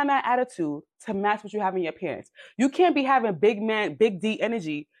 bring down that attitude to match what you have in your pants. You can't be having big man, big D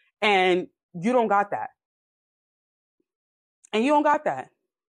energy, and you don't got that. And you don't got that.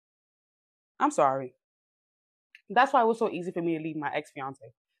 I'm sorry. That's why it was so easy for me to leave my ex-fiance.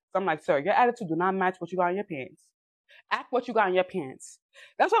 So I'm like, sir, your attitude do not match what you got in your pants. Act what you got in your pants.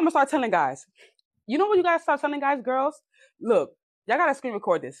 That's what I'm gonna start telling guys. You know what you gotta start telling guys, girls? Look, y'all gotta screen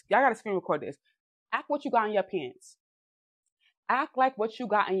record this. Y'all gotta screen record this. Act what you got in your pants. Act like what you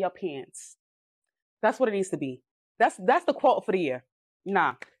got in your pants. That's what it needs to be. That's the quote for the year.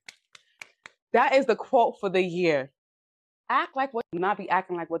 Nah. That is the quote for the year. Act like what, not be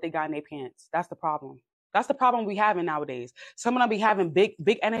acting like what they got in their pants. That's the problem. That's the problem we having nowadays. Some of them be having big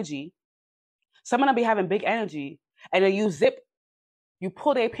energy. Some of them be having big energy. And then you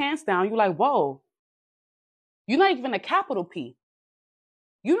pull their pants down, you're like, whoa. You're not even a capital P.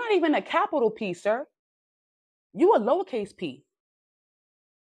 You're not even a capital P, sir. You a lowercase p.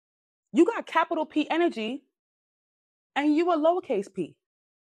 You got capital P energy and you a lowercase p.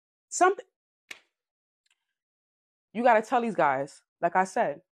 Something. You got to tell these guys, like I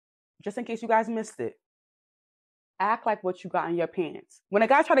said, just in case you guys missed it, act like what you got in your pants. When a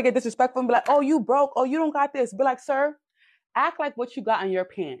guy try to get disrespectful and be like, oh, you broke, oh, you don't got this, be like, sir, act like what you got in your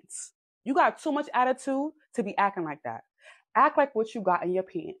pants. You got too much attitude to be acting like that. Act like what you got in your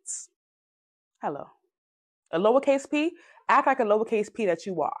pants. Hello. A lowercase p, act like a lowercase p that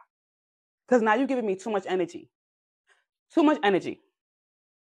you are. Because now you're giving me too much energy. Too much energy.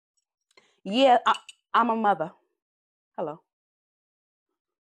 Yeah, I'm a mother. Hello.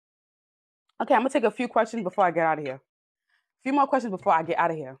 Okay, I'm going to take a few questions before I get out of here. A few more questions before I get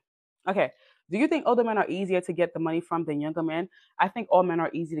out of here. Okay. Do you think older men are easier to get the money from than younger men? I think all men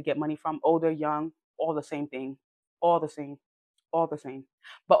are easy to get money from. Older, young, all the same thing. All the same. All the same.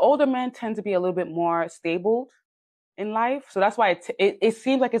 But older men tend to be a little bit more stable in life. So that's why it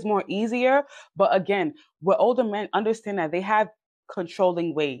seems like it's more easier. But again, with older men, understand that they have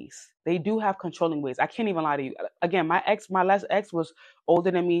controlling ways. They do have controlling ways. I can't even lie to you. Again, my last ex was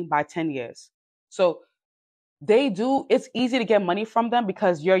older than me by 10 years. So it's easy to get money from them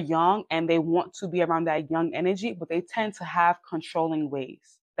because you're young and they want to be around that young energy, but they tend to have controlling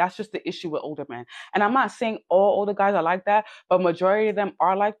ways. That's just the issue with older men. And I'm not saying all older guys are like that, but majority of them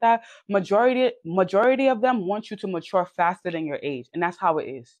are like that. Majority of them want you to mature faster than your age. And that's how it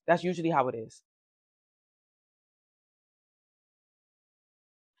is. That's usually how it is.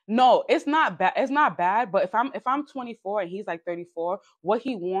 No, it's not bad. It's not bad. But if I'm 24 and he's like 34, what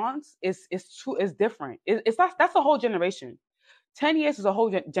he wants is different. That's a whole generation. 10 years is a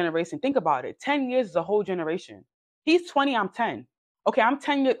whole generation. Think about it. 10 years is a whole generation. He's 20, I'm 10. Okay, I'm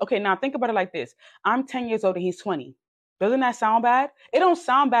 10 years. Okay, now think about it like this. I'm 10 years old and he's 20. Doesn't that sound bad? It don't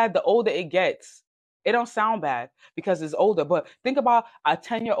sound bad the older it gets. It don't sound bad because it's older. But think about a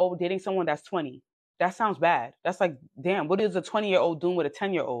 10-year-old dating someone that's 20. That sounds bad. That's like, damn, what is a 20-year-old doing with a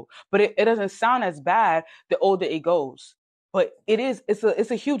 10-year-old? But it doesn't sound as bad the older it goes. But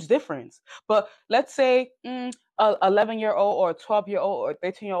it's a huge difference. But let's say a 11-year-old or a 12-year-old or a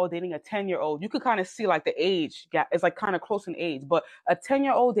 13-year-old dating a 10-year-old, you could kind of see like the age gap. It's like kind of close in age. But a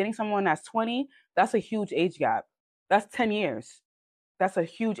 10-year-old dating someone that's 20, that's a huge age gap. That's 10 years. That's a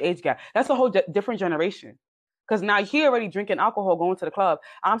huge age gap. That's a whole different generation. Because now he already drinking alcohol, going to the club.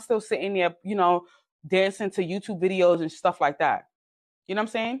 I'm still sitting there, dancing to YouTube videos and stuff like that. You know what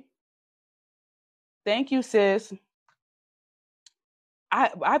I'm saying? Thank you, sis.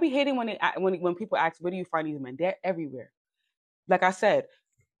 I be hating when people ask, where do you find these men? They're everywhere. Like I said,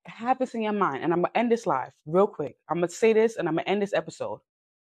 have this in your mind, and I'm gonna end this live real quick. I'm gonna say this, and I'm gonna end this episode.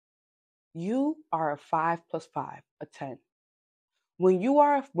 You are a 5 + 5, a 10. When you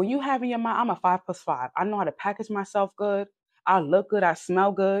have in your mind, I'm a 5 + 5. I know how to package myself good. I look good. I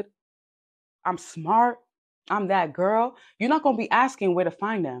smell good. I'm smart. I'm that girl. You're not gonna be asking where to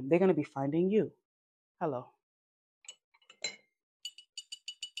find them. They're gonna be finding you. Hello.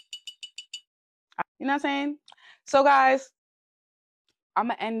 You know what I'm saying? So guys, I'm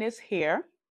gonna end this here.